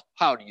withheld.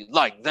 How do you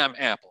like them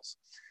apples?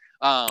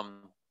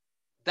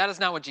 That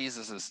is not what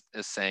Jesus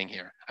is saying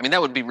here. I mean,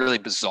 that would be really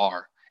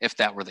bizarre if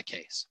that were the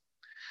case.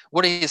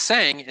 What he is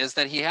saying is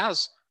that he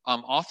has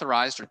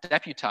authorized or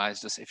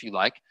deputized us, if you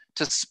like,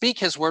 to speak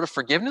his word of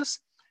forgiveness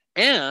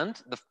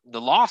and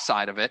the law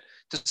side of it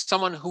to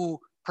someone who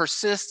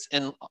persists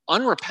in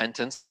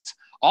unrepentance,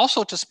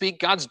 also to speak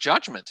God's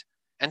judgment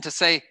and to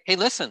say, hey,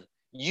 listen,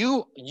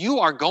 you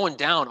are going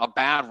down a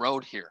bad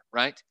road here,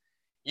 right?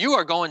 You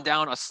are going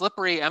down a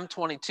slippery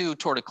M22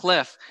 toward a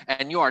cliff,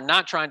 and you are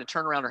not trying to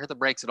turn around or hit the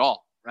brakes at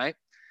all, right?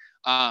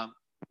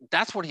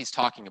 That's what he's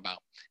talking about.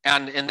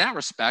 And in that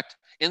respect,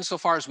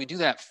 insofar as we do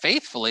that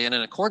faithfully and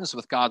in accordance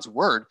with God's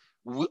word,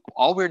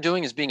 all we're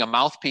doing is being a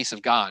mouthpiece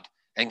of God.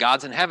 And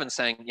God's in heaven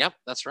saying, yep,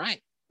 that's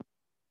right.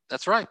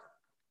 That's right.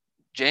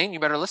 Jane, you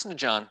better listen to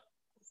John.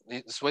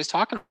 This is what he's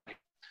talking about.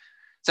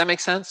 Does that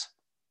make sense?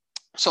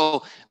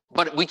 So,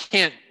 but we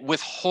can't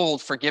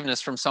withhold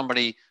forgiveness from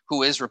somebody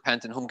who is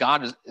repentant, whom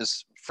God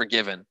is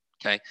forgiven,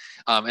 okay?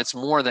 It's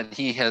more that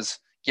he has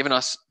given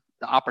us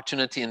the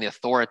opportunity and the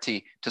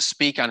authority to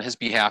speak on his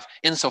behalf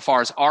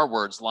insofar as our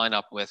words line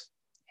up with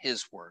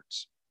his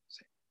words.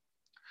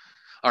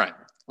 All right,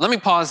 let me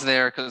pause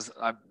there because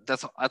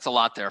that's a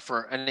lot there.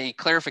 For any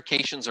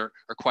clarifications or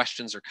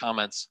questions or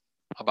comments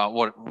about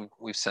what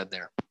we've said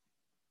there.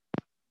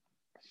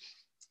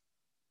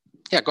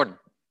 Yeah, Gordon.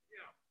 Yeah,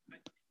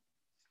 I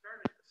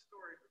started the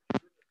story,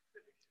 but you didn't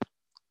finish.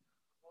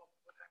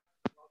 What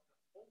happened about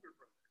the older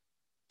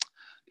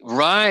brother?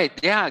 Right,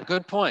 yeah,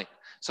 good point.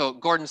 So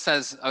Gordon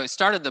says, I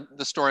started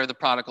the story of the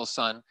prodigal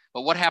son,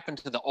 but what happened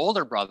to the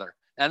older brother?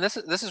 And this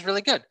is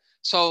really good.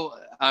 So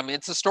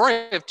it's a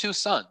story of two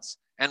sons.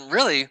 And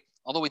really,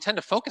 although we tend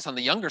to focus on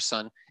the younger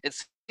son, it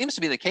seems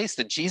to be the case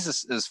that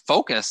Jesus'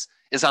 focus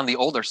is on the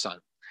older son.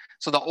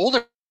 So the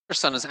older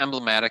son is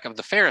emblematic of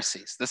the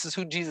Pharisees. This is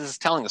who Jesus is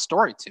telling the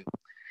story to.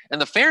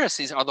 And the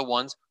Pharisees are the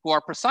ones who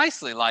are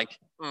precisely like,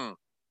 I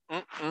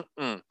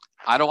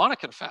don't want to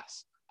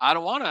confess. I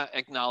don't want to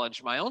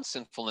acknowledge my own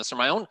sinfulness or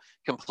my own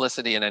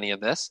complicity in any of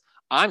this.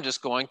 I'm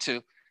just going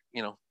to,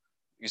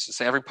 used to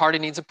say every party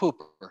needs a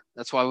pooper.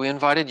 That's why we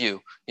invited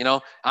you.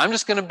 I'm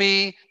just going to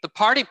be the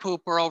party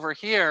pooper over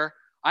here.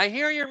 I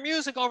hear your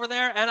music over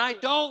there and I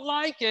don't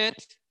like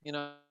it.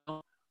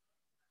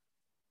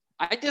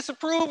 I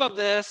disapprove of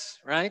this,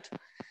 right?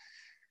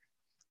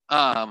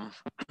 And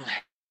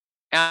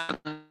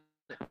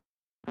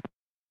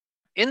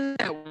in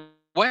that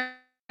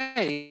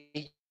way,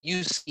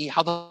 you see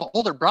how the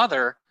older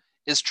brother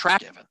is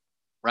trapped,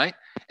 right?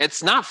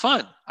 It's not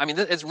fun. I mean,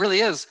 it really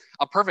is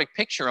a perfect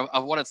picture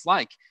of what it's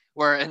like,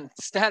 where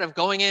instead of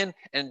going in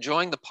and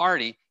enjoying the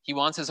party, he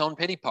wants his own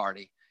pity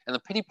party. And the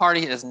pity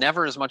party is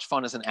never as much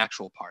fun as an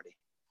actual party,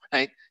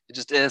 right? It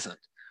just isn't.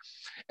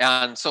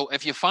 And so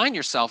if you find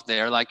yourself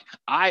there, like,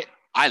 I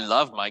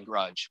love my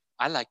grudge.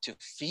 I like to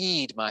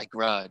feed my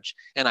grudge.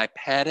 And I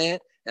pet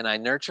it and I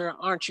nurture.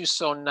 Aren't you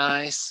so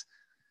nice?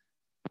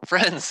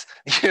 Friends,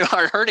 you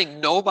are hurting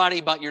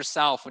nobody but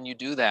yourself when you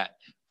do that.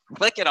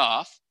 Click it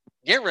off,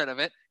 get rid of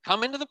it,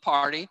 come into the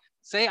party,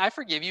 say, I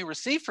forgive you,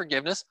 receive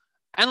forgiveness,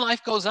 and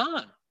life goes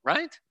on,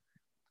 right?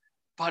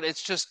 But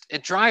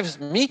it drives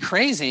me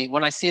crazy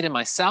when I see it in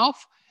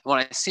myself, and when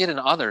I see it in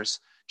others,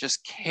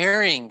 just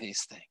carrying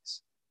these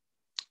things.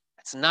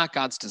 It's not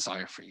God's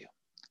desire for you.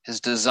 His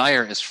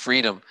desire is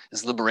freedom,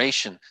 is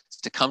liberation, is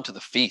to come to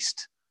the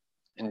feast.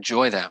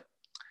 Enjoy that.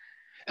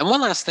 And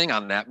one last thing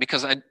on that,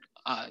 because when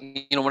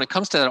it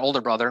comes to that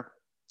older brother,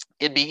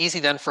 it'd be easy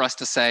then for us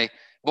to say,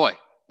 boy,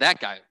 that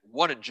guy,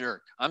 what a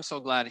jerk. I'm so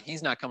glad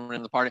he's not coming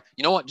into the party.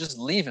 You know what? Just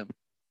leave him.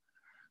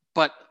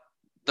 But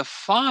the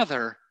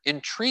Father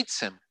entreats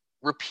him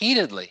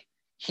repeatedly.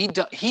 He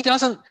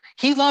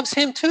loves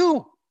him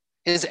too.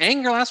 His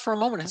anger lasts for a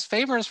moment. His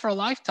favor is for a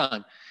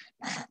lifetime.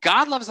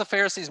 God loves the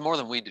Pharisees more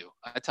than we do.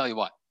 I tell you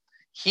what,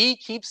 he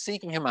keeps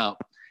seeking him out.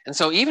 And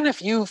so even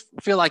if you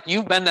feel like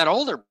you've been that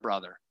older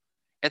brother,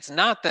 it's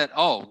not that,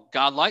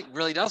 God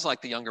really does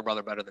like the younger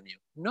brother better than you.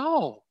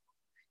 No,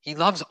 He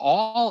loves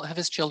all of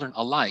his children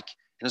alike.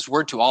 And his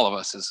word to all of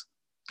us is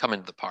come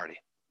into the party.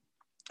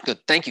 Good.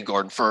 Thank you,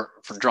 Gordon, for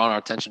drawing our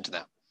attention to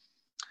that.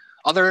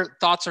 Other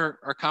thoughts or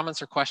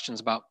comments or questions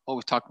about what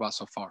we've talked about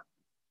so far?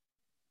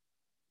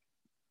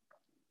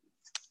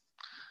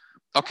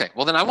 Okay,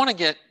 well then I want to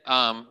get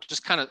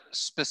just kind of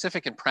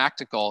specific and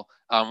practical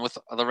with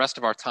the rest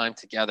of our time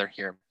together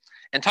here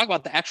and talk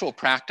about the actual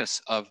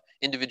practice of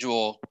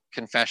individual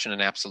confession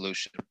and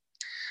absolution.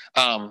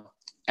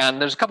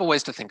 And there's a couple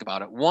ways to think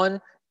about it. One,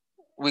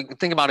 we can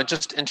think about it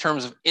just in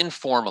terms of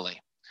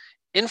informally.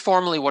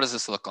 Informally, what does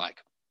this look like?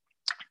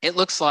 It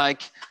looks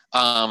like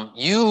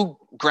you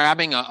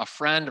grabbing a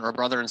friend or a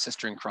brother and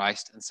sister in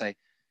Christ and say,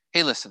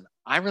 hey, listen,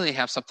 I really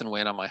have something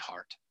weighing on my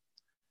heart.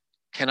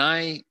 Can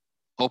I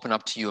open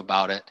up to you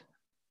about it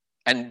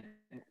and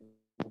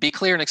be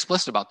clear and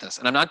explicit about this?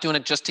 And I'm not doing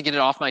it just to get it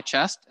off my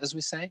chest, as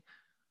we say,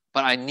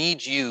 but I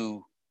need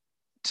you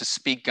to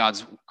speak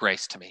God's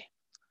grace to me.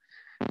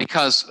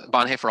 Because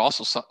Bonhoeffer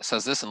also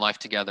says this in Life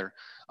Together.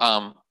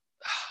 How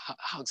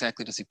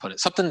exactly does he put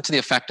it? Something to the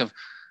effect of,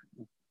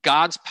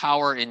 God's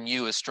power in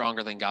you is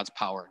stronger than God's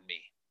power in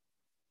me.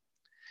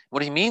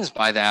 What he means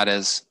by that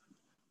is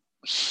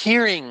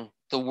hearing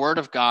the word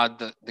of God,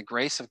 the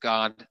grace of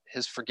God,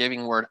 his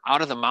forgiving word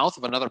out of the mouth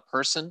of another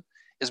person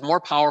is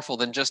more powerful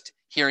than just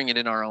hearing it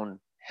in our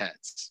own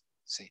heads.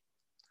 See?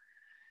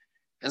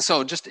 And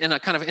so just in a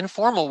kind of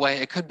informal way,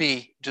 it could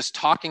be just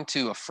talking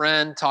to a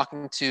friend,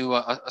 talking to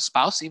a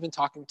spouse, even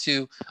talking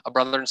to a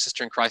brother and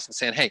sister in Christ and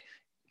saying, hey,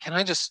 can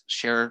I just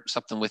share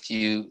something with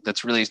you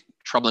that's really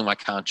troubling my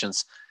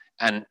conscience?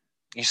 And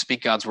you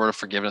speak God's word of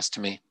forgiveness to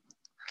me.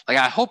 Like,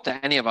 I hope that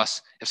any of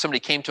us, if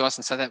somebody came to us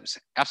and said that,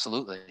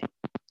 absolutely.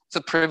 It's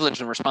a privilege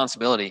and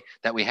responsibility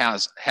that we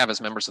have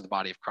as members of the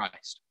body of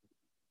Christ.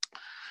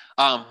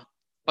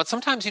 But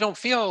sometimes you don't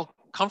feel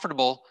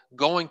comfortable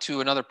going to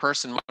another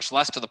person, much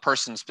less to the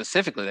person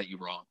specifically that you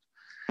wronged.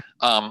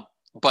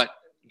 But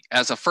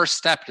as a first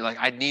step, you're like,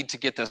 I need to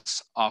get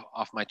this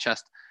off my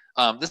chest.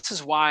 This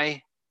is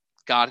why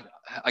God,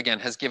 again,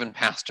 has given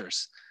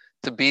pastors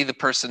to be the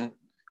person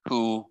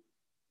who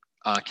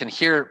can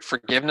hear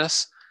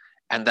forgiveness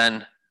and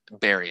then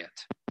bury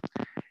it.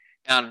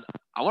 And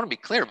I want to be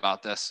clear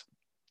about this.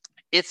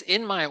 It's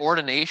in my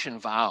ordination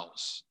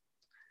vows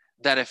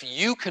that if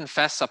you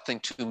confess something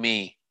to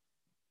me,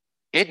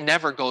 it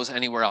never goes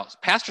anywhere else.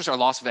 Pastors are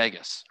Las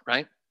Vegas,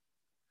 right?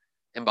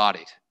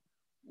 Embodied.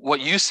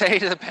 What you say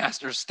to the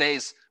pastor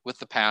stays with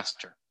the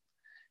pastor.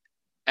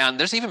 And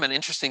there's even been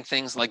interesting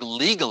things like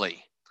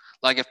legally,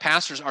 like if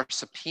pastors are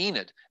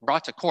subpoenaed,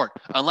 brought to court,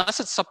 unless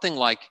it's something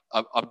like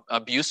a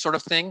abuse sort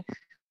of thing,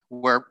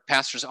 where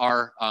pastors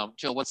are,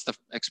 Jill, what's the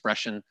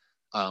expression?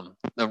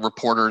 The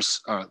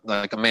reporters,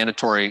 like a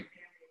mandatory,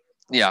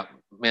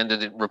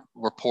 mandated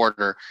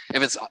reporter,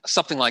 if it's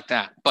something like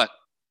that. But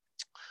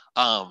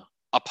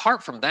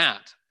apart from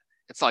that,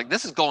 it's like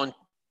this is going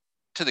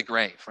to the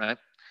grave, right?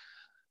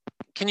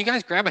 Can you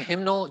guys grab a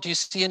hymnal? Do you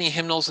see any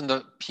hymnals in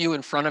the pew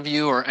in front of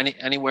you or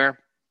anywhere?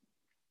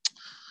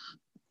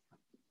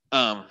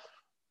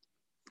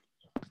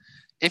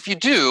 If you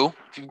do,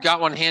 if you've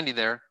got one handy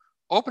there,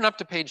 open up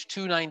to page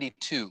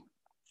 292.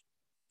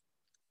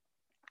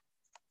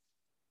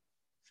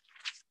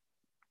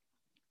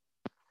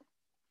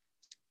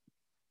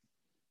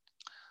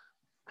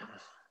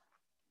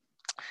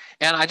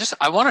 And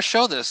I want to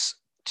show this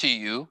to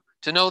you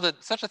to know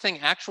that such a thing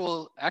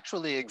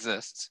actually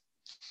exists.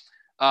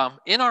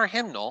 In our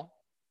hymnal,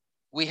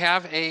 we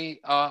have a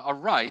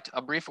rite,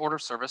 a brief order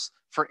of service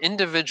for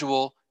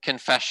individual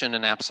confession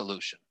and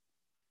absolution.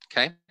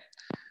 Okay,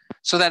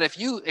 so that if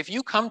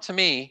you come to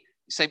me,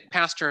 you say,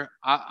 Pastor,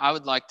 I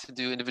would like to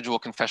do individual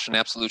confession and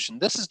absolution.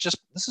 This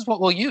is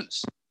what we'll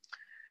use,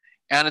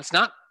 and it's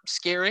not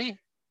scary,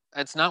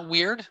 it's not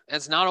weird,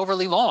 it's not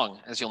overly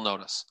long, as you'll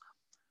notice.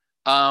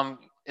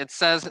 It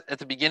says at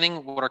the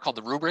beginning what are called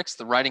the rubrics,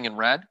 the writing in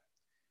red.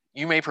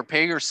 You may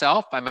prepare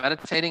yourself by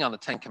meditating on the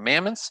 10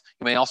 Commandments.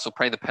 You may also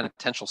pray the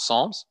penitential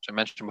Psalms, which I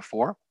mentioned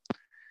before.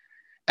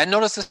 And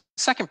notice the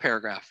second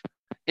paragraph.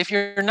 If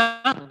you're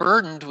not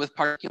burdened with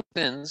particular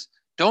sins,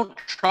 don't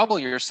trouble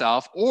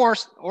yourself or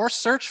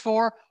search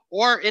for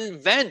or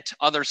invent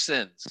other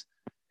sins.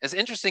 As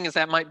interesting as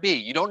that might be,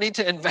 you don't need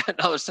to invent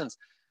other sins.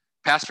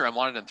 Pastor, I'm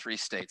wanted in 3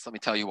 states. Let me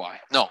tell you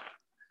why. No.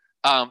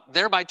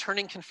 Thereby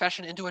turning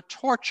confession into a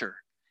torture.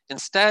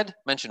 Instead,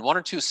 mention 1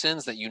 or 2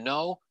 sins that you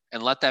know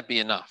and let that be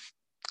enough.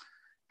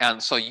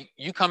 And so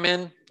you come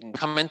into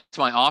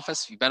my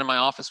office. You've been in my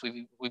office.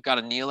 We've got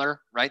a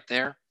kneeler right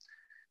there.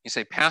 You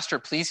say, Pastor,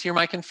 please hear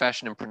my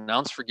confession and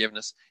pronounce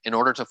forgiveness in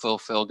order to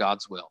fulfill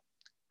God's will.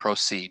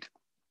 Proceed.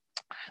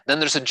 Then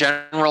there's a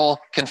general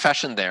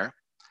confession there.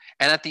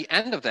 And at the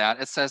end of that,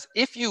 it says,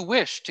 if you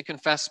wish to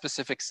confess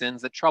specific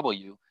sins that trouble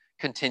you,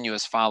 continue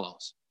as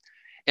follows.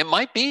 It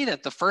might be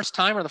that the first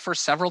time or the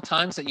first several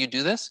times that you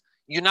do this,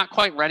 you're not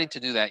quite ready to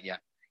do that yet.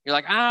 You're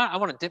like, I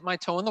want to dip my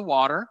toe in the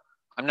water.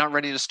 I'm not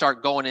ready to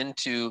start going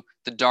into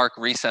the dark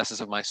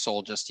recesses of my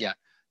soul just yet.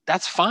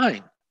 That's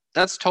fine.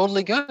 That's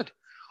totally good.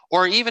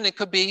 Or even it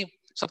could be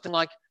something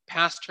like,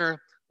 Pastor,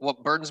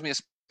 what burdens me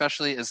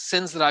especially, is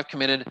sins that I've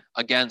committed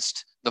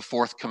against the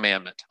fourth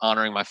commandment,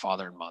 honoring my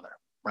father and mother,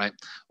 right?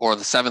 Or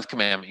the seventh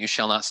commandment, you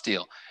shall not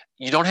steal.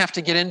 You don't have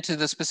to get into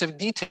the specific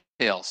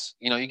details.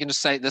 You can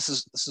just say, this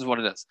is what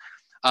it is.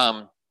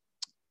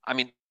 I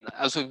mean,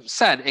 as we've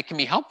said, it can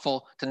be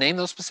helpful to name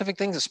those specific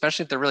things,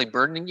 especially if they're really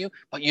burdening you,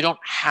 but you don't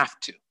have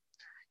to.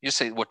 You just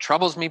say, what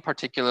troubles me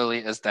particularly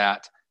is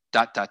that ...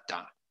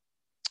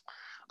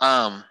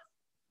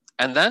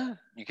 And then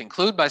you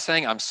conclude by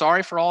saying, I'm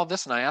sorry for all of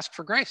this and I ask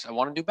for grace. I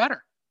want to do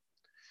better.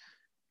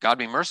 God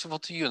be merciful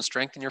to you and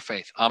strengthen your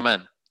faith.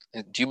 Amen.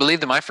 Do you believe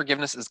that my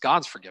forgiveness is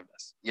God's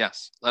forgiveness?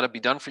 Yes. Let it be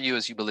done for you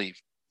as you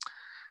believe.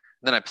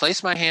 Then I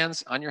place my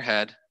hands on your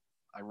head.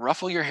 I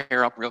ruffle your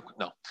hair up real quick.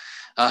 No.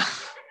 I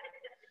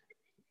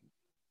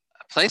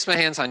place my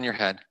hands on your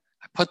head.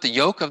 I put the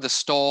yoke of the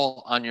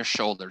stole on your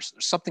shoulders.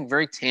 There's something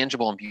very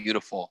tangible and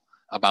beautiful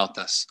about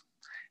this.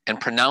 And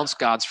pronounce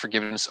God's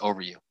forgiveness over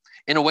you.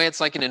 In a way, it's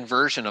like an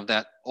inversion of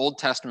that Old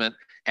Testament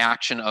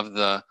action of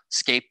the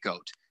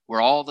scapegoat, where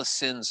all the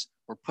sins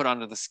were put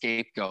onto the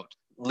scapegoat.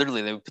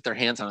 Literally, they would put their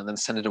hands on it and then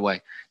send it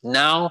away.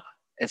 Now,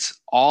 it's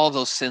all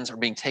those sins are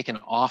being taken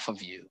off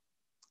of you,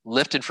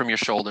 lifted from your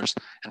shoulders,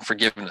 and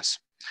forgiveness.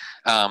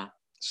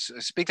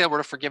 Speak that word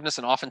of forgiveness,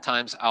 and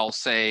oftentimes I'll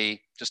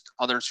say just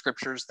other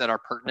scriptures that are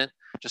pertinent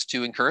just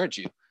to encourage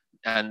you.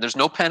 And there's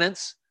no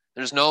penance.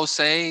 There's no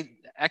say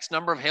X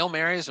number of Hail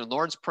Marys or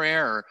Lord's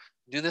Prayer or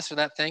do this or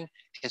that thing.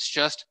 It's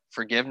just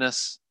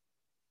forgiveness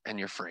and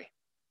you're free.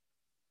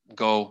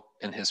 Go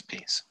in his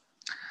peace.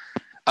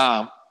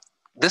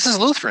 This is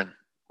Lutheran.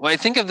 Well, I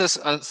think of this,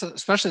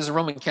 especially as a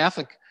Roman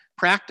Catholic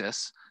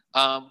practice,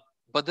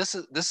 but this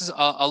is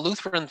a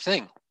Lutheran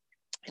thing.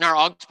 In our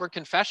Augsburg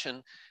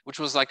Confession, which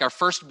was like our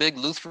first big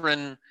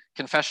Lutheran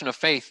confession of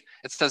faith,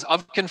 it says,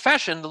 of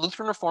confession, the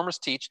Lutheran reformers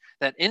teach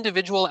that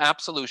individual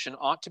absolution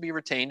ought to be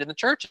retained in the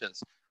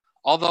churches.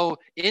 Although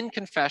in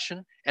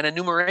confession, an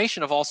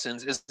enumeration of all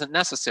sins isn't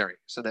necessary.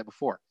 I said that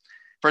before.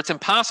 For it's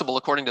impossible,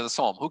 according to the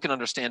psalm, who can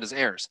understand his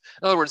errors?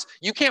 In other words,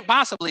 you can't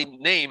possibly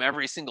name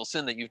every single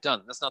sin that you've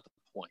done. That's not the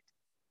point.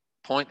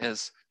 The point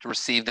is to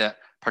receive that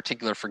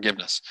particular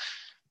forgiveness.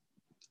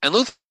 And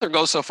Luther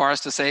goes so far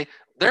as to say,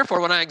 therefore,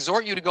 when I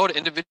exhort you to go to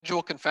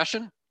individual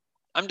confession,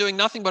 I'm doing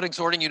nothing but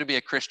exhorting you to be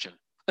a Christian.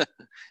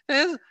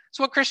 That's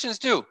what Christians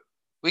do.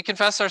 We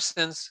confess our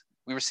sins,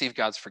 we receive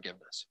God's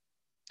forgiveness.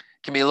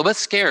 It can be a little bit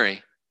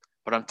scary,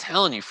 but I'm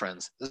telling you,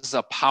 friends, this is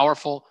a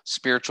powerful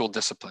spiritual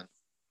discipline.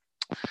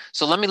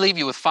 So let me leave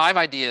you with 5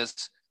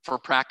 ideas for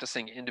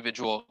practicing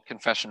individual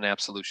confession and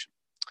absolution.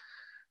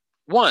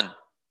 1,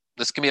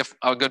 this can be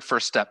a good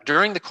first step.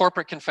 During the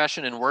corporate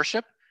confession and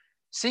worship,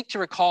 seek to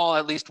recall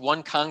at least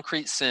one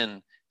concrete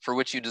sin for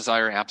which you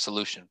desire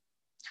absolution.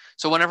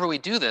 So whenever we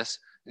do this,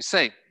 we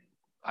say,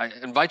 I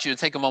invite you to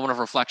take a moment of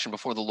reflection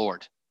before the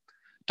Lord.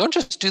 Don't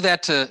just do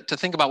that to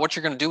think about what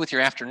you're going to do with your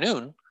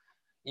afternoon.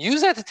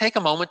 Use that to take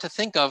a moment to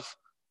think of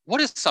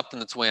what is something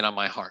that's weighing on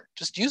my heart.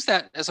 Just use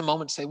that as a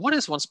moment to say, what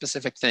is one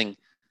specific thing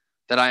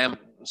that I am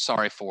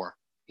sorry for?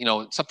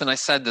 Something I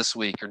said this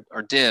week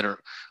or did, or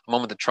a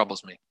moment that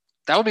troubles me.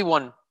 That would be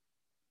one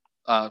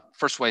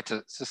first way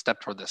to step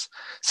toward this.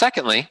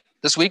 Secondly,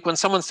 this week, when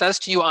someone says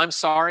to you, I'm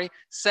sorry,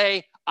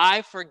 say,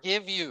 I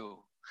forgive you.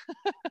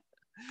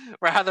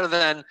 Rather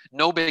than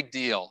no big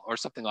deal or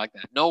something like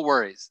that. No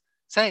worries.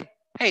 Say,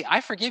 hey,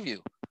 I forgive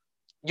you.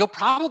 You'll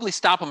probably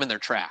stop them in their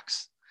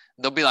tracks.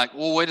 They'll be like,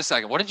 well, wait a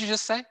second. What did you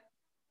just say?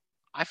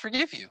 I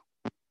forgive you.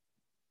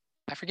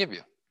 I forgive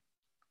you.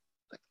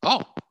 Like,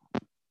 oh,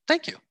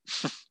 thank you.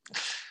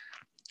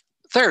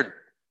 Third,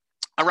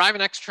 arrive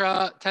an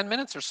extra 10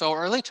 minutes or so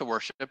early to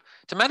worship,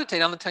 to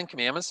meditate on the 10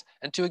 Commandments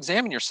and to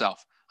examine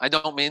yourself. I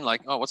don't mean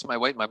like, oh, what's my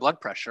weight, my blood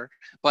pressure,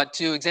 but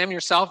to examine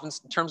yourself in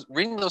terms of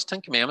reading those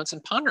 10 Commandments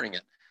and pondering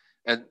it.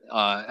 And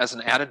as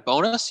an added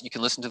bonus, you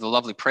can listen to the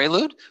lovely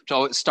prelude,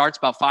 which starts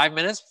about 5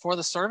 minutes before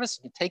the service.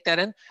 You take that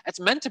in. It's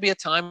meant to be a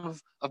time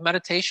of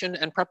meditation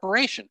and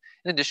preparation,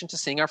 in addition to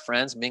seeing our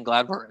friends and being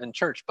glad we're in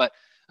church, but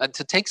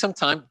to take some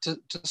time to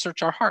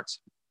search our hearts.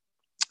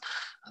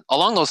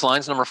 Along those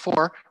lines, number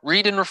 4,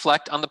 read and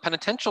reflect on the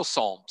penitential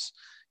psalms.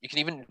 You can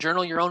even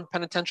journal your own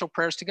penitential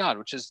prayers to God,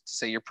 which is to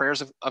say your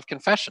prayers of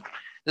confession.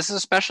 This is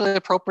especially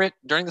appropriate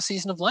during the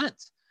season of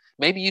Lent.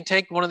 Maybe you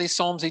take one of these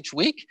Psalms each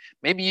week.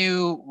 Maybe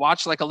you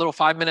watch like a little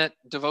 5-minute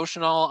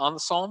devotional on the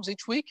Psalms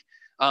each week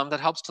that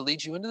helps to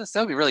lead you into this.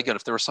 That would be really good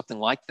if there was something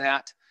like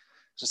that.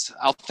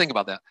 I'll think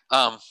about that.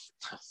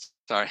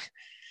 Sorry.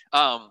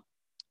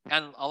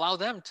 And allow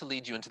them to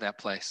lead you into that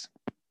place.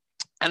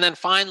 And then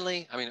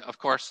finally, of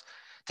course,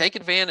 take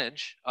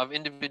advantage of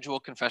individual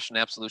confession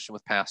and absolution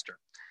with pastor.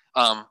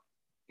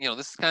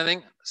 This is the kind of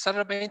thing, set it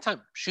up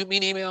anytime. Shoot me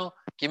an email,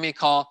 give me a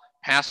call.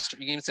 Pastor,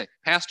 you can even say,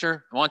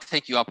 Pastor, I want to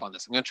take you up on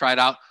this. I'm going to try it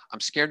out.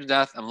 I'm scared to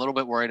death. I'm a little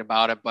bit worried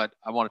about it, but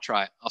I want to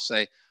try it. I'll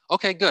say,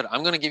 okay, good.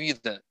 I'm going to give you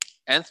the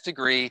nth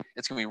degree.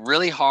 It's going to be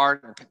really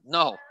hard.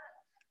 No.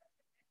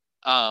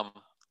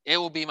 It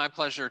will be my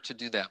pleasure to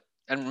do that.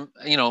 And,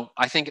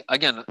 I think,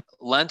 again,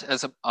 Lent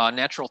as a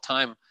natural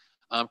time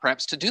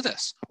perhaps to do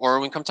this. Or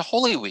when we come to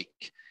Holy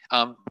Week,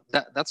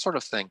 that sort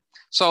of thing.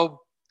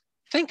 So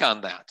Think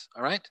on that,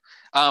 all right?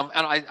 And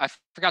I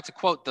forgot to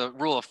quote the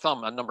rule of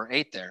thumb on number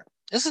 8 there.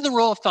 This is the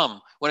rule of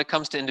thumb when it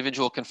comes to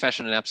individual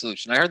confession and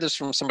absolution. I heard this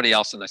from somebody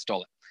else and I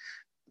stole it.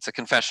 It's a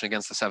confession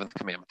against the 7th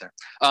commandment there.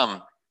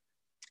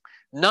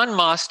 None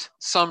must,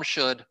 some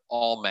should,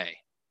 all may.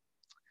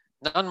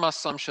 None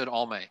must, some should,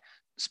 all may.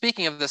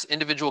 Speaking of this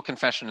individual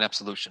confession and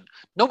absolution,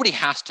 nobody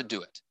has to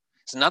do it.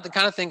 It's not the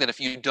kind of thing that if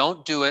you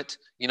don't do it,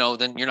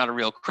 then you're not a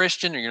real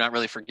Christian or you're not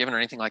really forgiven or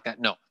anything like that.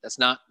 No, that's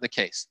not the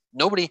case.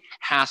 Nobody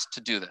has to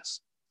do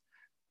this.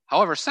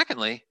 However,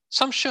 secondly,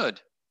 some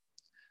should.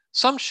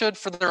 Some should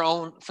for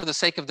the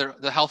sake of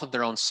the health of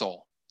their own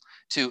soul.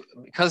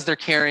 Because they're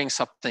carrying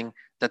something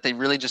that they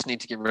really just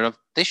need to get rid of,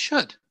 they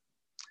should.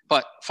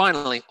 But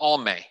finally, all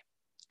may.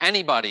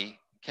 Anybody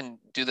can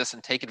do this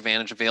and take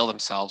advantage, avail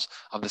themselves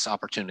of this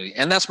opportunity.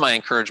 And that's my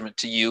encouragement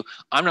to you.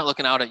 I'm not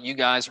looking out at you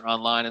guys or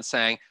online and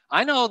saying,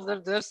 I know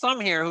there's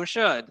some here who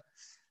should.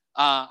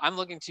 I'm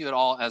looking to you at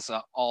all as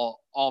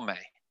all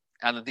may.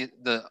 And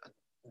the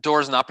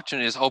doors and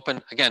opportunities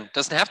open. Again,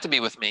 doesn't have to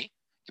be with me.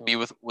 It can be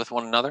with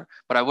one another.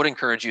 But I would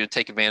encourage you to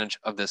take advantage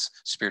of this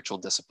spiritual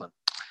discipline.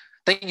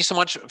 Thank you so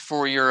much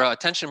for your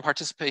attention and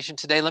participation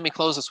today. Let me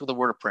close this with a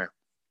word of prayer.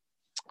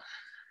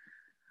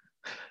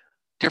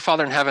 Dear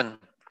Father in heaven,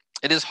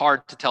 it is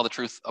hard to tell the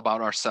truth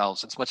about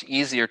ourselves. It's much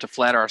easier to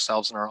flatter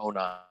ourselves in our own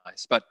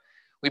eyes. But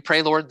we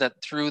pray, Lord,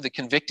 that through the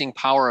convicting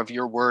power of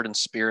your word and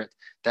spirit,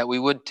 that we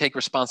would take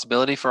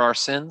responsibility for our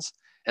sins,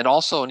 and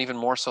also, and even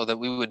more so, that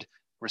we would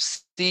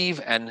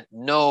receive and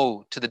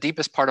know to the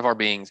deepest part of our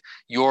beings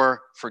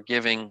your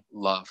forgiving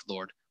love,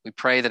 Lord. We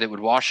pray that it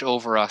would wash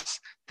over us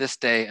this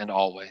day and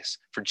always.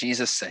 For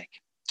Jesus' sake,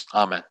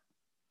 amen.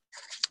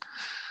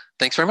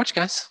 Thanks very much,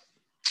 guys.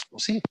 We'll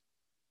see you.